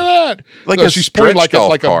 Yeah. Oh, look at that! She's stretch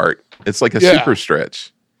golf cart. It's like a super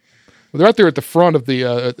stretch. Well, they're out there at the front of the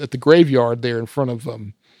at the graveyard there in front of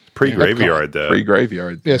pre-graveyard though.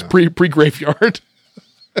 Pre-graveyard. Yes, pre-graveyard.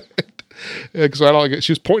 Because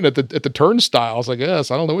she was pointing at the turnstiles. I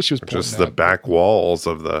guess I don't know what she was pointing at. Just the back walls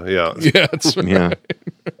of the Yeah, that's right. Yeah.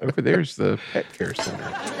 Over there's the pet care center.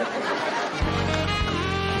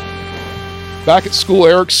 Back at school,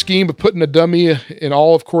 Eric's scheme of putting a dummy in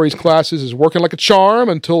all of Corey's classes is working like a charm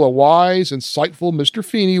until a wise, insightful Mr.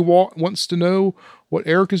 Feeney wants to know what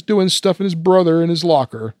Eric is doing stuffing his brother in his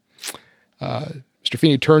locker. Mr.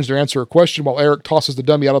 Feeney turns to answer a question while Eric tosses the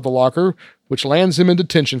dummy out of the locker, which lands him in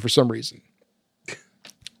detention for some reason.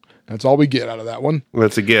 That's all we get out of that one.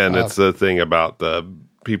 It's the thing about the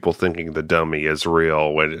people thinking the dummy is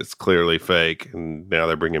real when it's clearly fake, and now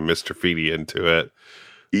they're bringing Mr. Feeney into it.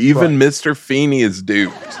 Even Mr. Feeney is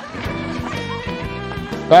duped.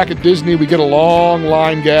 Back at Disney, we get a long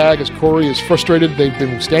line gag as Corey is frustrated. They've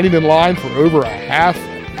been standing in line for over a half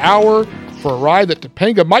hour for a ride that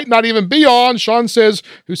Topanga might not even be on. Sean says,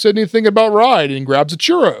 "Who said anything about ride?" and grabs a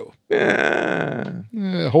churro.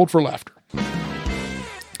 Hold for laughter.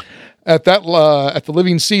 At the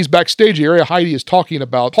Living Seas backstage area, Heidi is talking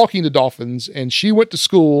to dolphins, and she went to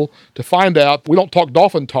school to find out we don't talk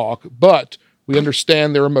dolphin talk, but we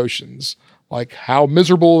understand their emotions, like how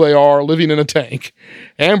miserable they are living in a tank.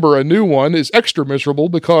 Amber, a new one, is extra miserable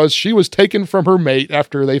because she was taken from her mate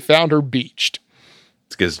after they found her beached.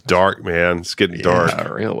 It gets dark, man. It's getting dark.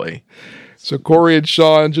 Really. So Corey and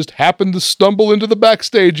Sean just happened to stumble into the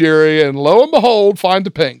backstage area and lo and behold, find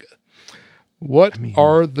Topanga. What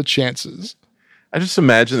are the chances? I just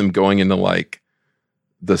imagine them going into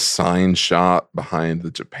the sign shop behind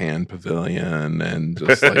the Japan pavilion and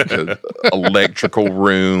just the electrical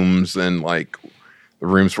rooms and the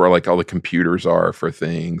rooms where all the computers are for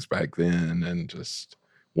things back then, and just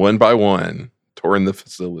one by one touring the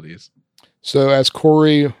facilities. So as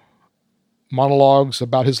Corey monologues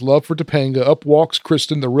about his love for Topanga, up walks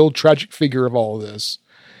Kristen, the real tragic figure of all of this.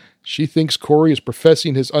 She thinks Corey is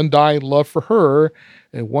professing his undying love for her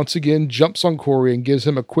and once again jumps on Corey and gives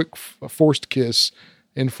him a quick forced kiss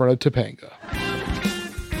in front of Topanga.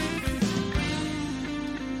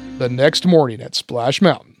 The next morning at Splash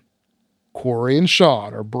Mountain, Corey and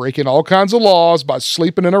Sean are breaking all kinds of laws by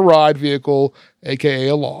sleeping in a ride vehicle, aka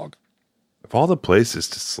a log. Of all the places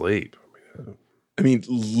to sleep. I mean,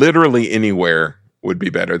 literally anywhere would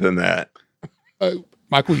be better than that.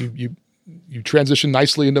 Michael, you transitioned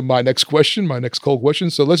nicely into my next question, my next cold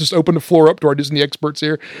question. So let's just open the floor up to our Disney experts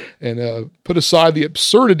here and put aside the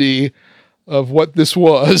absurdity of what this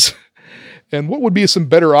was. And what would be some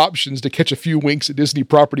better options to catch a few winks at Disney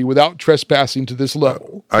property without trespassing to this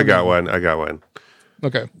level? I got one.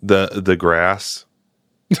 Okay. The grass.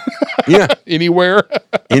 Yeah. Anywhere.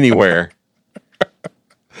 Yeah,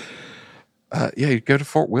 you go to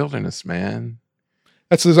Fort Wilderness, man.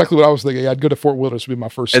 That's exactly what I was thinking. I'd go to Fort Wilderness would be my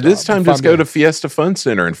first At stop. this time, just go to Fiesta Fun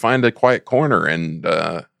Center and find a quiet corner and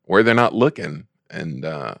where they're not looking and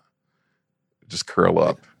just curl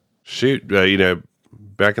up. Shoot,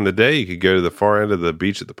 back in the day, you could go to the far end of the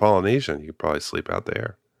beach at the Polynesian. You could probably sleep out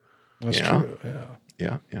there. That's true.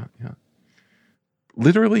 Yeah.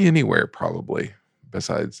 Literally anywhere, probably,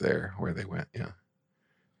 besides there where they went. Yeah.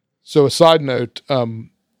 So a side note,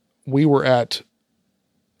 we were at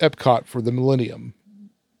Epcot for the Millennium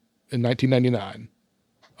in 1999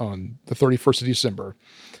 on the 31st of December.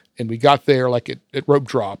 And we got there like at rope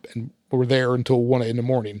drop and we were there until 1 a.m. in the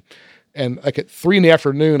morning. And like at 3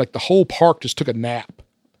 p.m, like the whole park just took a nap.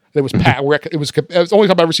 It was it was the only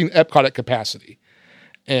time I've ever seen Epcot at capacity.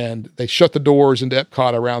 And they shut the doors into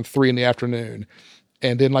Epcot around 3 p.m.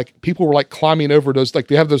 And then like people were like climbing over those, like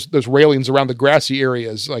they have those railings around the grassy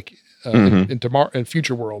areas, like in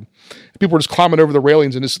Future World. People were just climbing over the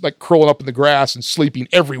railings and just like curling up in the grass and sleeping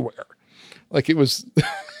everywhere. Like it was,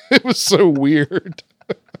 it was so weird.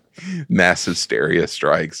 Mass hysteria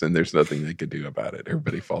strikes and there's nothing they could do about it.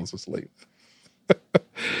 Everybody falls asleep.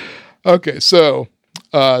 Okay. So,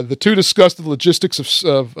 the two discussed the logistics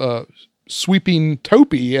of sweeping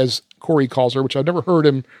Topi, as Corey calls her, which I've never heard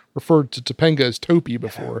him refer to Topanga as Topi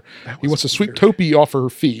before. He wants to sweep Topi off her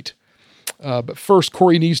feet. But first,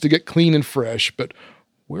 Corey needs to get clean and fresh. But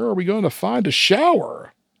where are we going to find a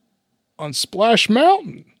shower? On Splash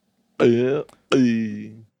Mountain. The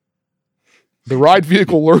ride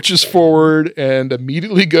vehicle lurches forward and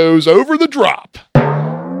immediately goes over the drop.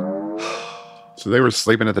 So they were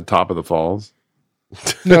sleeping at the top of the falls?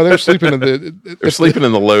 No, they're sleeping in they're sleeping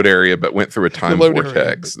in the load area, but went through a time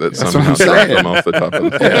vortex that somehow dragged them off the top of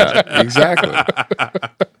the falls. Yeah, exactly.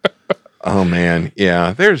 Oh man,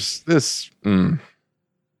 yeah. There's this.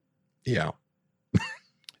 Yeah,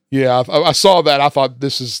 yeah. I saw that. I thought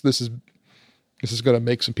this is going to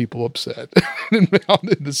make some people upset.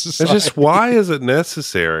 It's just, why is it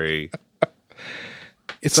necessary?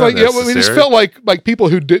 It's like, yeah, I mean, it just felt like people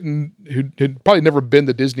who had probably never been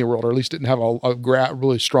to Disney World, or at least didn't have a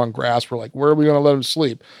really strong grasp, were like, where are we going to let them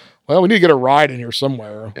sleep? Well, we need to get a ride in here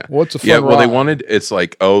somewhere. Yeah. What's a fun ride? They wanted, it's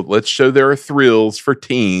like, oh, let's show there are thrills for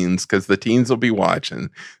teens because the teens will be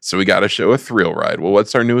watching. So we got to show a thrill ride. Well,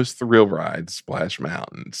 what's our newest thrill ride? Splash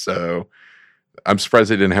Mountain. So I'm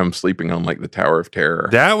surprised they didn't have them sleeping on like the Tower of Terror.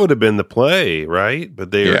 That would have been the play, right?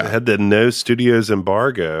 But they had the no studios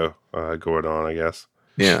embargo going on, I guess.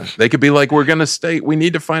 Yeah. They could be like, we're going to stay. We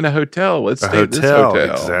need to find a hotel. Let's stay at this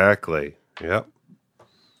hotel. Exactly. Yep.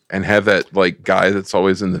 And have that like guy that's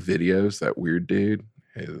always in the videos, that weird dude.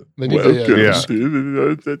 Hey, they need the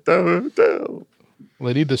hotel.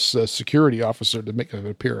 They need this security officer to make an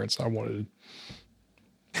appearance. I wanted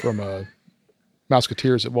from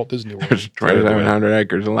Mouseketeers at Walt Disney World. There's 2,700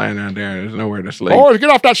 acres of land out there. There's nowhere to sleep. Oh, get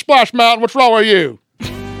off that Splash Mountain. What's wrong with you?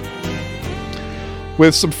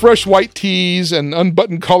 With some fresh white tees and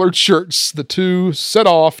unbuttoned collared shirts, the two set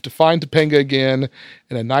off to find Topanga again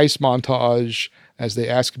in a nice montage as they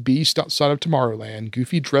ask Beast outside of Tomorrowland,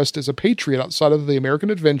 Goofy dressed as a patriot outside of the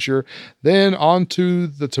American Adventure, then onto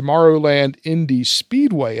the Tomorrowland Indy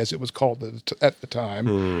Speedway, as it was called at the time,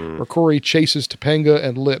 where Corey chases Topanga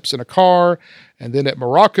and Lips in a car, and then at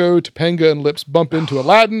Morocco, Topanga and Lips bump into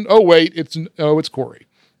Aladdin. Oh wait, it's Corey.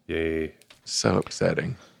 Yay! So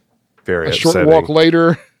upsetting. Very a upsetting. Short walk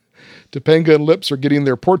later, Topanga and Lips are getting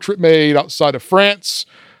their portrait made outside of France.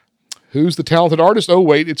 Who's the talented artist? Oh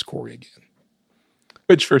wait, it's Corey again.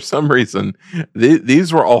 Which for some reason,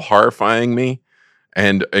 these were all horrifying me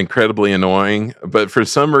and incredibly annoying. But for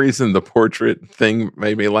some reason, the portrait thing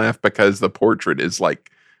made me laugh because the portrait is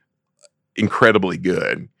like incredibly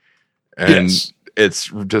good. And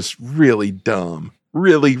it's just really dumb.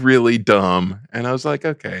 Really, really dumb. And I was like,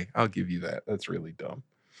 okay, I'll give you that. That's really dumb.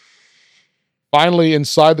 Finally,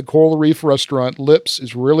 inside the Coral Reef restaurant, Lips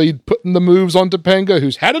is really putting the moves on Topanga,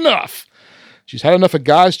 who's had enough. She's had enough of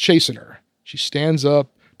guys chasing her. She stands up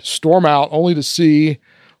to storm out, only to see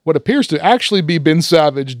what appears to actually be Ben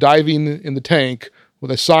Savage diving in the tank with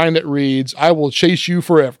a sign that reads, "I will chase you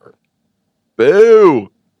forever." Boo!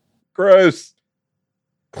 Gross.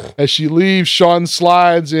 As she leaves, Sean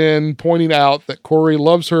slides in, pointing out that Corey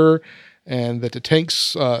loves her and that the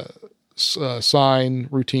tank's sign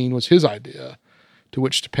routine was his idea, to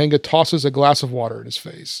which Topanga tosses a glass of water in his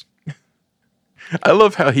face. I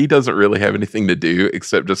love how he doesn't really have anything to do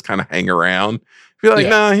except just kind of hang around. Feel like,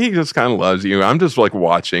 nah, he just kind of loves you. I'm just like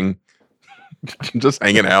watching, just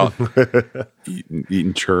hanging out,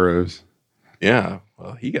 eating churros. Yeah,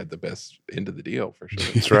 well, he got the best end of the deal for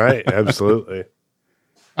sure. That's right, absolutely.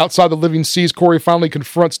 Outside the Living Seas, Corey finally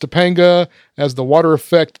confronts Topanga as the water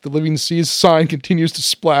effect, the Living Seas sign continues to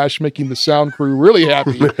splash, making the sound crew really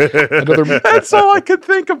happy. That's all I could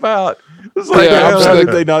think about. It was like, how did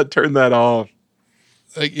they not turn that off?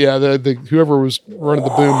 The whoever was running the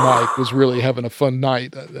boom mic was really having a fun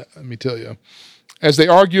night, let me tell you. As they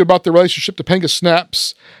argue about their relationship, Topanga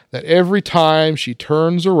snaps that every time she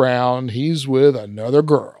turns around, he's with another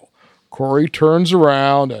girl. Corey turns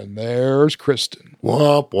around, and there's Kristen.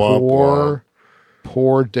 Womp, womp,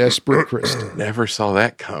 poor desperate Kristen. Never saw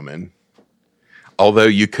that coming. Although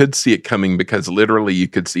you could see it coming because literally you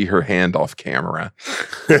could see her hand off camera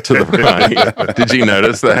to the right. Did you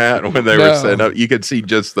notice that when they were setting up? You could see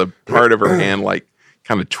just the part of her hand like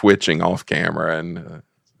kind of twitching off camera. And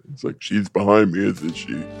it's like, she's behind me, isn't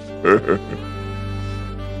she?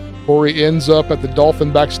 Corey ends up at the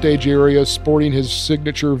Dolphin backstage area sporting his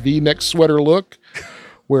signature V-neck sweater look,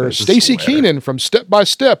 where Stacey Keenan from Step by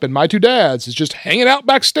Step and My Two Dads is just hanging out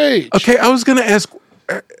backstage. Okay, I was going to ask,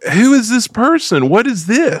 who is this person? What is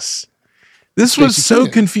this? This was so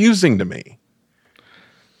confusing to me.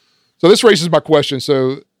 So this raises my question.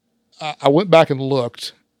 So I went back and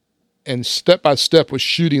looked, and Step by Step was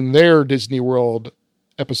shooting their Disney World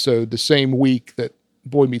episode the same week that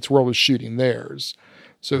Boy Meets World was shooting theirs.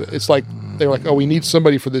 So it's like they're like, oh, we need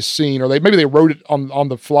somebody for this scene, or maybe they wrote it on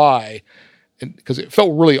the fly, and because it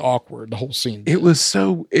felt really awkward, the whole scene. It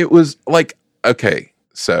was like, okay,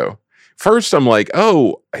 so first I'm like,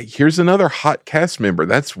 oh, here's another hot cast member.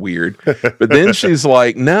 That's weird. But then she's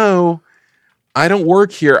like, no, I don't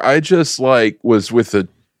work here. I just like was with a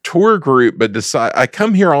tour group, but I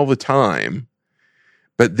come here all the time,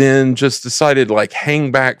 but then just decided like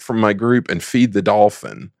hang back from my group and feed the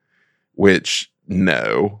dolphin, which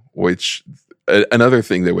another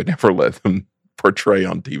thing they would never let them portray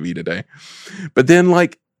on TV today. But then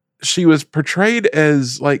like she was portrayed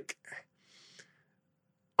as like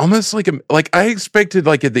almost like I expected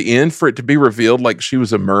like at the end for it to be revealed like she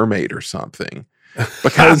was a mermaid or something,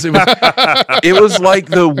 because it was like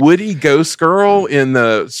the Woody Ghost Girl in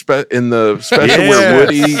the special where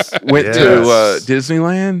Woody went to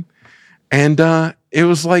Disneyland, and it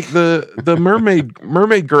was like the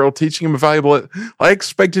mermaid girl teaching him a valuable. I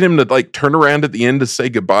expected him to like turn around at the end to say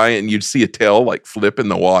goodbye, and you'd see a tail like flip in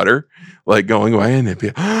the water, like going away, and it'd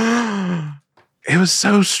be. It was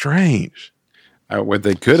so strange. What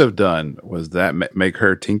they could have done was that make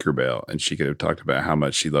her Tinkerbell, and she could have talked about how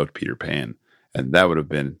much she loved Peter Pan, and that would have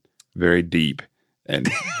been very deep and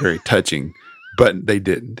very touching. But they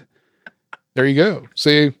didn't. There you go.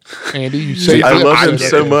 See, Andy, you say I love him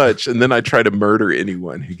so much, and then I try to murder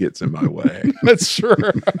anyone who gets in my way. That's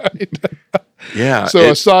right. Yeah.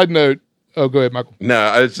 So a side note. Oh, go ahead, Michael. No,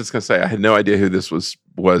 I was just gonna say I had no idea who this was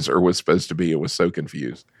or was supposed to be. I was so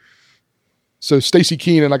confused. So Stacey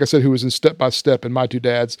Keenan, like I said, who was in Step by Step and My Two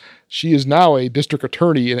Dads, she is now a district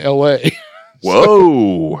attorney in L.A.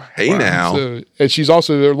 Whoa! Hey now. So, and she's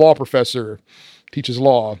also a law professor, teaches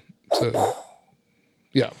law. So,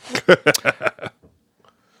 yeah.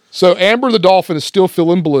 So Amber the Dolphin is still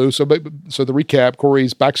feeling blue. So the recap: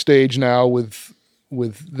 Corey's backstage now with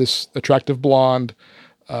this attractive blonde.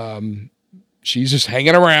 She's just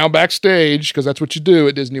hanging around backstage because that's what you do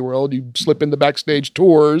at Disney World. You slip into backstage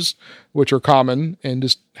tours, which are common, and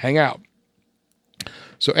just hang out.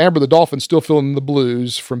 So Amber the Dolphin's still feeling the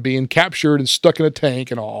blues from being captured and stuck in a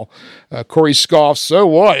tank and all. Corey scoffs, so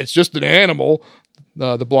what? It's just an animal.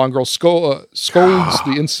 The blonde girl scolds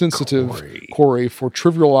the insensitive Corey for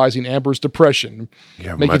trivializing Amber's depression,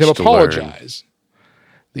 making him apologize.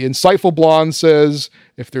 The insightful blonde says,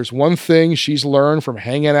 if there's one thing she's learned from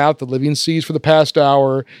hanging out the Living Seas for the past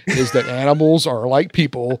hour, is that animals are like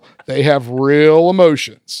people. They have real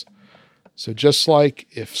emotions. So just like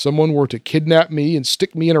if someone were to kidnap me and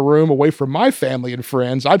stick me in a room away from my family and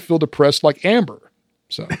friends, I'd feel depressed like Amber.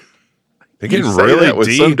 So They're getting You say really that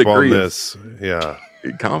with some deep on degree of this. Yeah.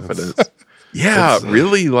 confidence. Yeah,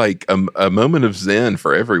 really like a moment of zen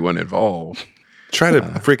for everyone involved. Try to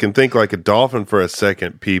freaking think like a dolphin for a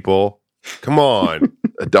second, people. Come on.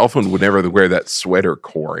 A dolphin would never wear that sweater,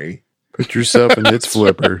 Corey. Put yourself in its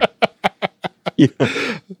flipper.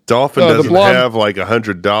 Dolphin the doesn't blonde- have like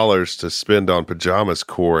 $100 to spend on pajamas,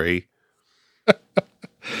 Corey.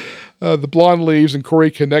 The blonde leaves and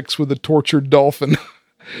Corey connects with the tortured dolphin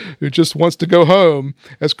who just wants to go home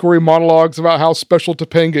as Corey monologues about how special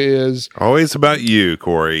Topanga is. Always about you,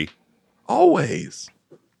 Corey. Always.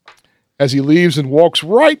 As he leaves and walks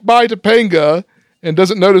right by Topanga and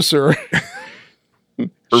doesn't notice her.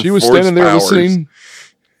 She was standing there listening.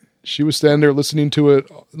 She was standing there listening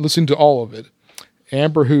to all of it.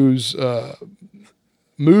 Amber, who's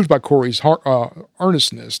moved by Corey's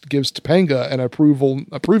earnestness, gives Topanga an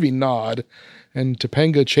approving nod, and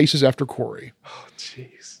Topanga chases after Corey. Oh,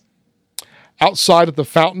 jeez. Outside of the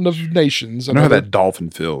Fountain of Nations, I know how that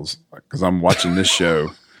dolphin feels because I'm watching this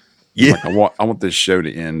show. Yeah, like I want this show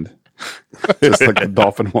to end, just like the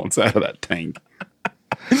dolphin wants out of that tank.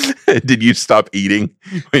 Did you stop eating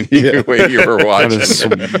when you were watching?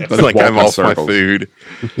 It's like I'm off my food.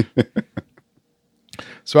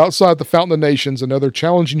 So outside the Fountain of Nations, another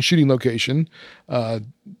challenging shooting location,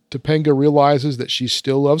 Topanga realizes that she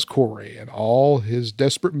still loves Corey, and all his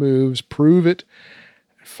desperate moves prove it.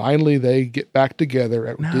 Finally, they get back together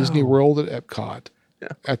at Disney World at Epcot,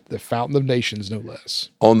 at the Fountain of Nations, no less.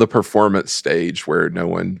 On the performance stage where no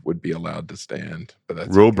one would be allowed to stand. But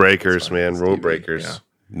that's rule breakers, man. Rule breakers. Yeah.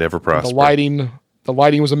 Never prosper. The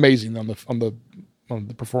lighting was amazing on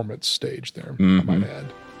the performance stage there, I might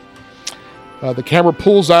add. The camera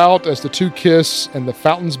pulls out as the two kiss and the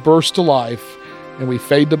fountains burst to life, and we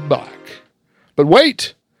fade to black. But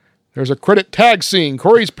wait! There's a credit tag scene.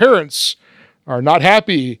 Corey's parents are not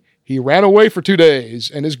happy. He ran away for 2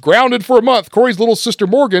 days and is grounded for a month. Corey's little sister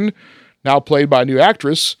Morgan, now played by a new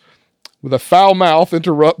actress, with a foul mouth,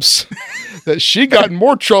 interrupts that she got in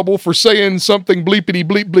more trouble for saying something bleepity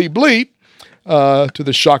bleep bleep bleep, to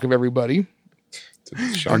the shock of everybody.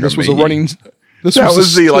 This was a running... That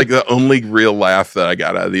was the only real laugh that I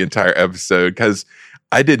got out of the entire episode, because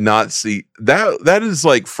I did not see that. That is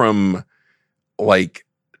like from like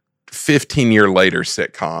 15-year later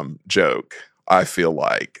sitcom joke. I feel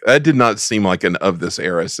like that did not seem like an of this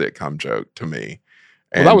era sitcom joke to me.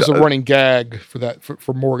 Well, that was a running gag for that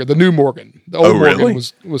for Morgan, the new Morgan. The old Morgan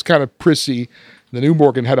was kind of prissy. The new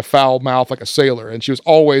Morgan had a foul mouth like a sailor, and she was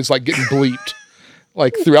always like getting bleeped,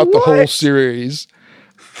 like throughout the whole series.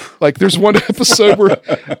 Like there's one episode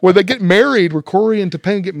where they get married, where Corey and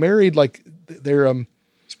Topanga get married. Like they're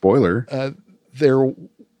spoiler. They're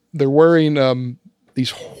wearing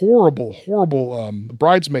these horrible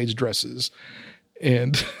bridesmaids dresses,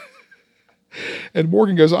 and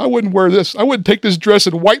Morgan goes, "I wouldn't wear this. I wouldn't take this dress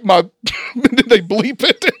and wipe my." And then they bleep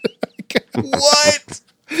it. What?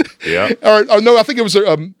 Yeah. Or no, I think it was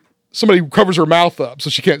somebody covers her mouth up so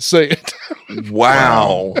she can't say it.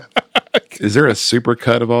 Wow. Is there a super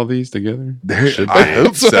cut of all these together? I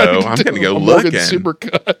hope so. I'm going to go looking. Super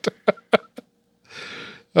cut.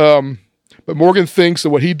 But Morgan thinks that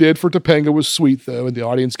what he did for Topanga was sweet, though, and the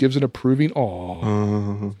audience gives an approving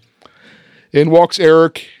awe. In walks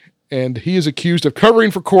Eric, and he is accused of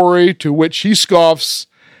covering for Corey, to which he scoffs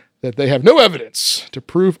that they have no evidence to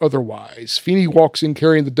prove otherwise. Feeney walks in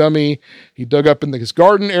carrying the dummy he dug up in his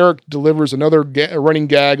garden. Eric delivers another running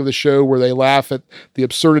gag of the show where they laugh at the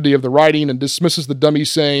absurdity of the writing and dismisses the dummy,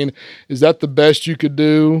 saying, "Is that the best you could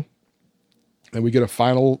do?" And we get a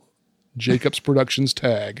final Jacobs Productions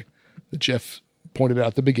tag that Jeff pointed out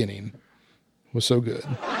at the beginning. It was so good.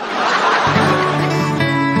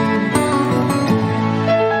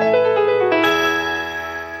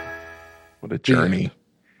 What a journey.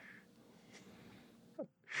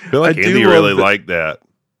 I feel like Andy really liked that.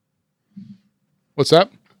 What's that?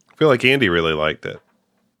 I feel like Andy really liked it.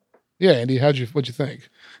 Yeah, Andy, what'd you think?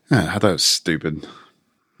 I thought it was stupid.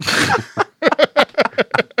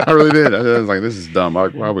 I really did. I was like, this is dumb. Why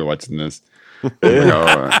are we watching this?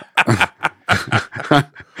 I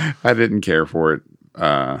didn't care for it.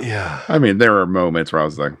 Yeah. I mean, there were moments where I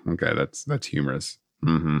was like, okay, that's humorous.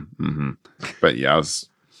 But yeah,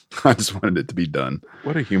 I just wanted it to be done.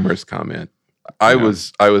 What a humorous comment. I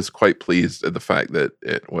was quite pleased at the fact that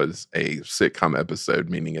it was a sitcom episode,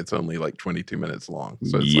 meaning it's only like 22 minutes long.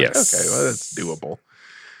 So it's like, okay, well, that's doable.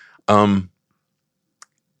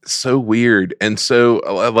 So weird. And so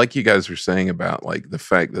like you guys were saying about like the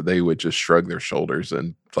fact that they would just shrug their shoulders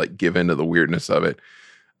and like give into the weirdness of it,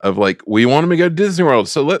 of like, we want them to go to Disney World.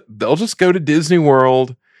 So they'll just go to Disney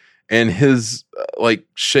World and his like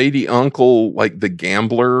shady uncle, like the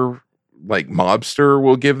gambler, like mobster,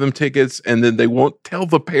 will give them tickets, and then they won't tell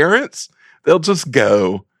the parents. They'll just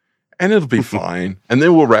go, and it'll be fine. And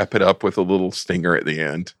then we'll wrap it up with a little stinger at the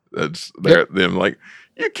end. That's them like,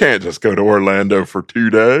 you can't just go to Orlando for 2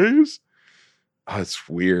 days. Oh, it's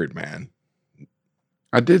weird, man.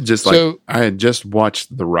 I did just I had just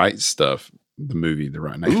watched The Right Stuff, the movie, The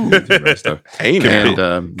Right Stuff. Hey, man.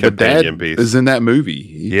 And the dad is in that movie.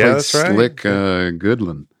 He played that's right. Slick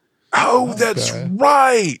Goodland. Oh, that's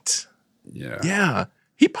right. Yeah.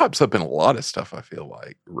 He pops up in a lot of stuff, I feel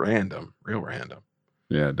like. Real random.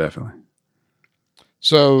 Yeah, definitely.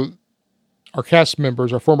 So our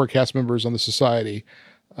former cast members on the Society,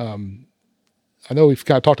 I know we've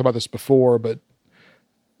kind of talked about this before, but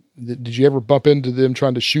did you ever bump into them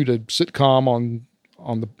trying to shoot a sitcom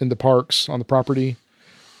in the parks on the property?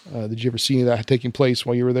 Did you ever see any of that taking place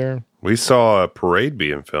while you were there? We saw a parade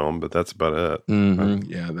being filmed, but that's about it.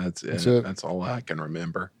 Mm-hmm. Yeah, that's it. That's all I can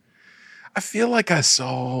remember. I feel like I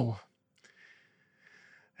saw...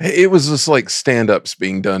 It was just like stand-ups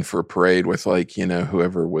being done for a parade with like,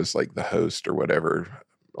 whoever was like the host or whatever,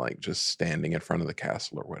 like just standing in front of the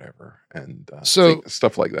castle or whatever. And so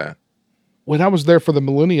stuff like that. When I was there for the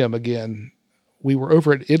Millennium again, we were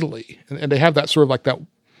over at Italy, and they have that sort of like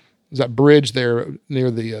that bridge there near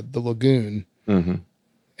the lagoon. Mm-hmm.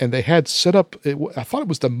 And they had set up, I thought it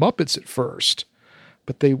was the Muppets at first,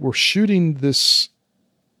 but they were shooting this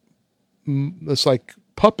like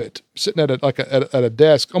puppet sitting at a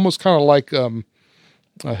desk, almost kind of like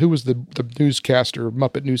who was the newscaster,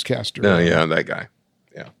 Muppet newscaster? Oh yeah, that guy.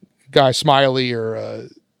 Yeah, Guy Smiley or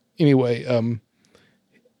anyway.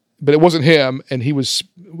 But it wasn't him, and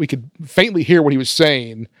we could faintly hear what he was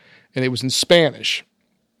saying, and it was in Spanish.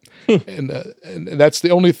 and that's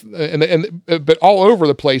the only, but all over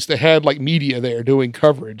the place, they had like media there doing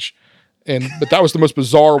coverage. But that was the most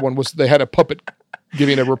bizarre one, was they had a puppet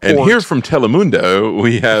giving a report. And here from Telemundo,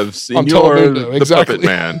 we have Senor the Puppet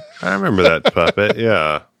Man. I remember that puppet,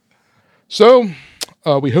 yeah. So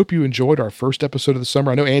we hope you enjoyed our first episode of the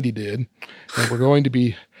summer. I know Andy did. And we're going to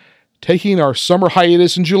be taking our summer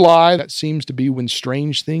hiatus in July. That seems to be when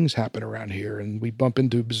strange things happen around here, and we bump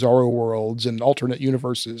into bizarro worlds and alternate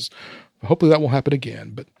universes. Hopefully that won't happen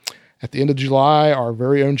again. But at the end of July, our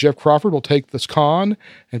very own Jeff Crawford will take this con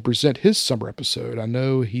and present his summer episode. I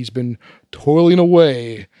know he's been toiling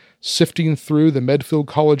away, sifting through the Medfield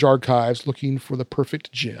College archives, looking for the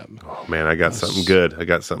perfect gem. Oh, man, I got something good. I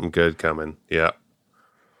got something good coming. Yeah.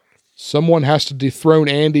 Someone has to dethrone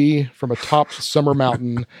Andy from atop the summer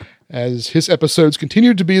mountain, as his episodes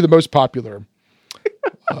continue to be the most popular.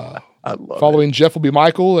 Following Jeff will be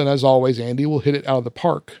Michael, and as always, Andy will hit it out of the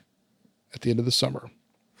park at the end of the summer.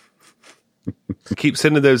 Keep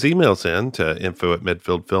sending those emails in to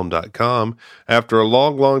info@medfieldfilm.com. After a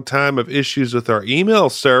long time of issues with our email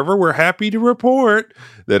server, we're happy to report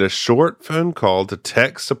that a short phone call to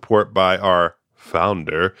tech support by our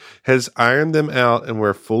founder has ironed them out, and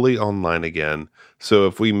we're fully online again. So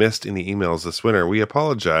if we missed any emails this winter, we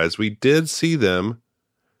apologize. We did see them,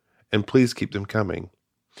 and please keep them coming.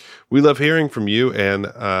 We love hearing from you, and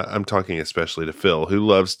I'm talking especially to Phil, who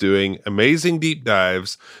loves doing amazing deep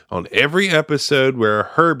dives on every episode where a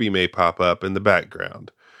Herbie may pop up in the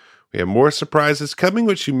background. We have more surprises coming,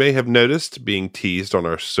 which you may have noticed being teased on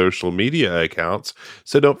our social media accounts,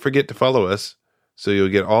 so don't forget to follow us, so you'll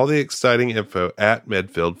get all the exciting info at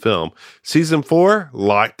Medfield Film. Season 4,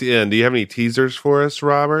 locked in. Do you have any teasers for us,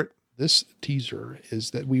 Robert? This teaser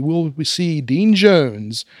is that we see Dean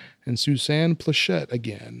Jones and Suzanne Plachette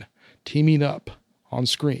again, teaming up on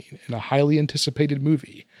screen in a highly anticipated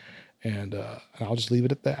movie. And I'll just leave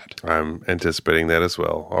it at that. I'm anticipating that as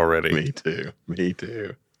well already. Me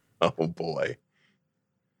too. Oh, boy.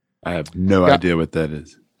 I have no idea what that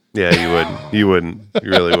is. Yeah, you wouldn't. You wouldn't.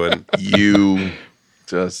 You really wouldn't. You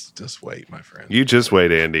just wait, my friend. You just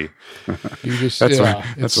wait, Andy. You just, that's what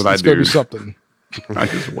I do. It's going to be something. I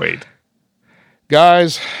just wait.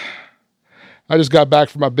 Guys, I just got back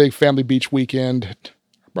from my big family beach weekend.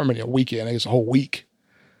 I mean, a weekend. I guess a whole week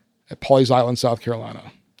at Pawleys Island, South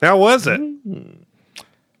Carolina. How was it?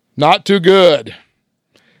 Not too good.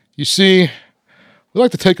 You see, we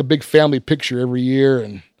like to take a big family picture every year,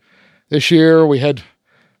 and this year we had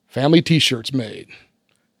family T-shirts made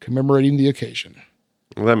commemorating the occasion.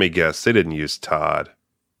 Let me guess. They didn't use Todd.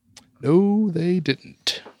 No, they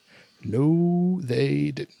didn't.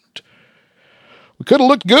 We could have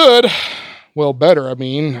looked good. Well, better. I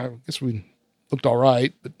mean, I guess we looked all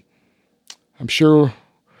right, but I'm sure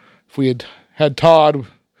if we had Todd,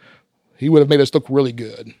 he would have made us look really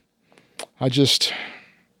good.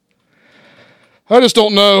 I just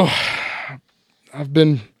don't know. I've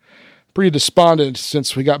been pretty despondent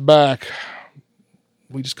since we got back.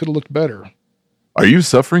 We just could have looked better. Are you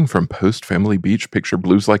suffering from post-family beach picture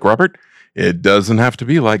blues like Robert? It doesn't have to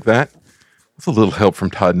be like that. With a little help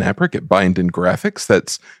from Todd Naprick at Byndon Graphics,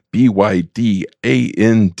 that's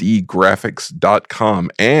BYDAND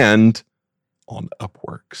graphics.com, and on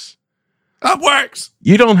Upworks. Upworks!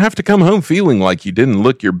 You don't have to come home feeling like you didn't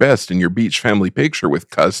look your best in your beach family picture with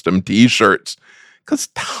custom t-shirts. Because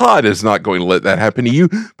Todd is not going to let that happen to you,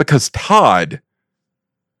 because Todd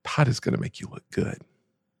is going to make you look good.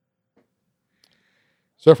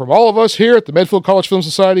 So from all of us here at the Medfield College Film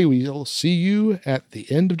Society, we'll see you at the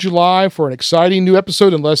end of July for an exciting new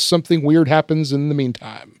episode, unless something weird happens in the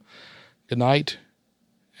meantime. Good night,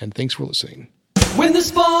 and thanks for listening. When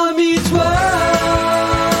this boy meets world,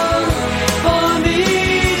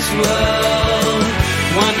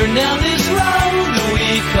 wandering down this road that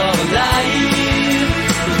we call life,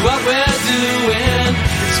 is what we're doing.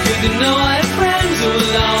 It's good to know I have friends who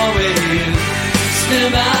will always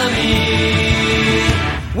stand by me.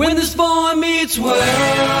 When this boy meets world.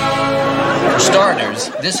 For starters,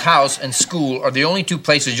 this house and school are the only two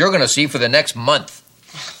places you're going to see for the next month.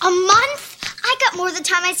 A month? I got more the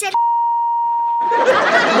time I said.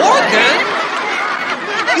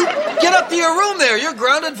 Morgan! You get up to your room there. You're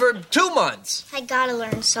grounded for 2 months. I gotta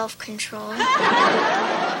learn self-control.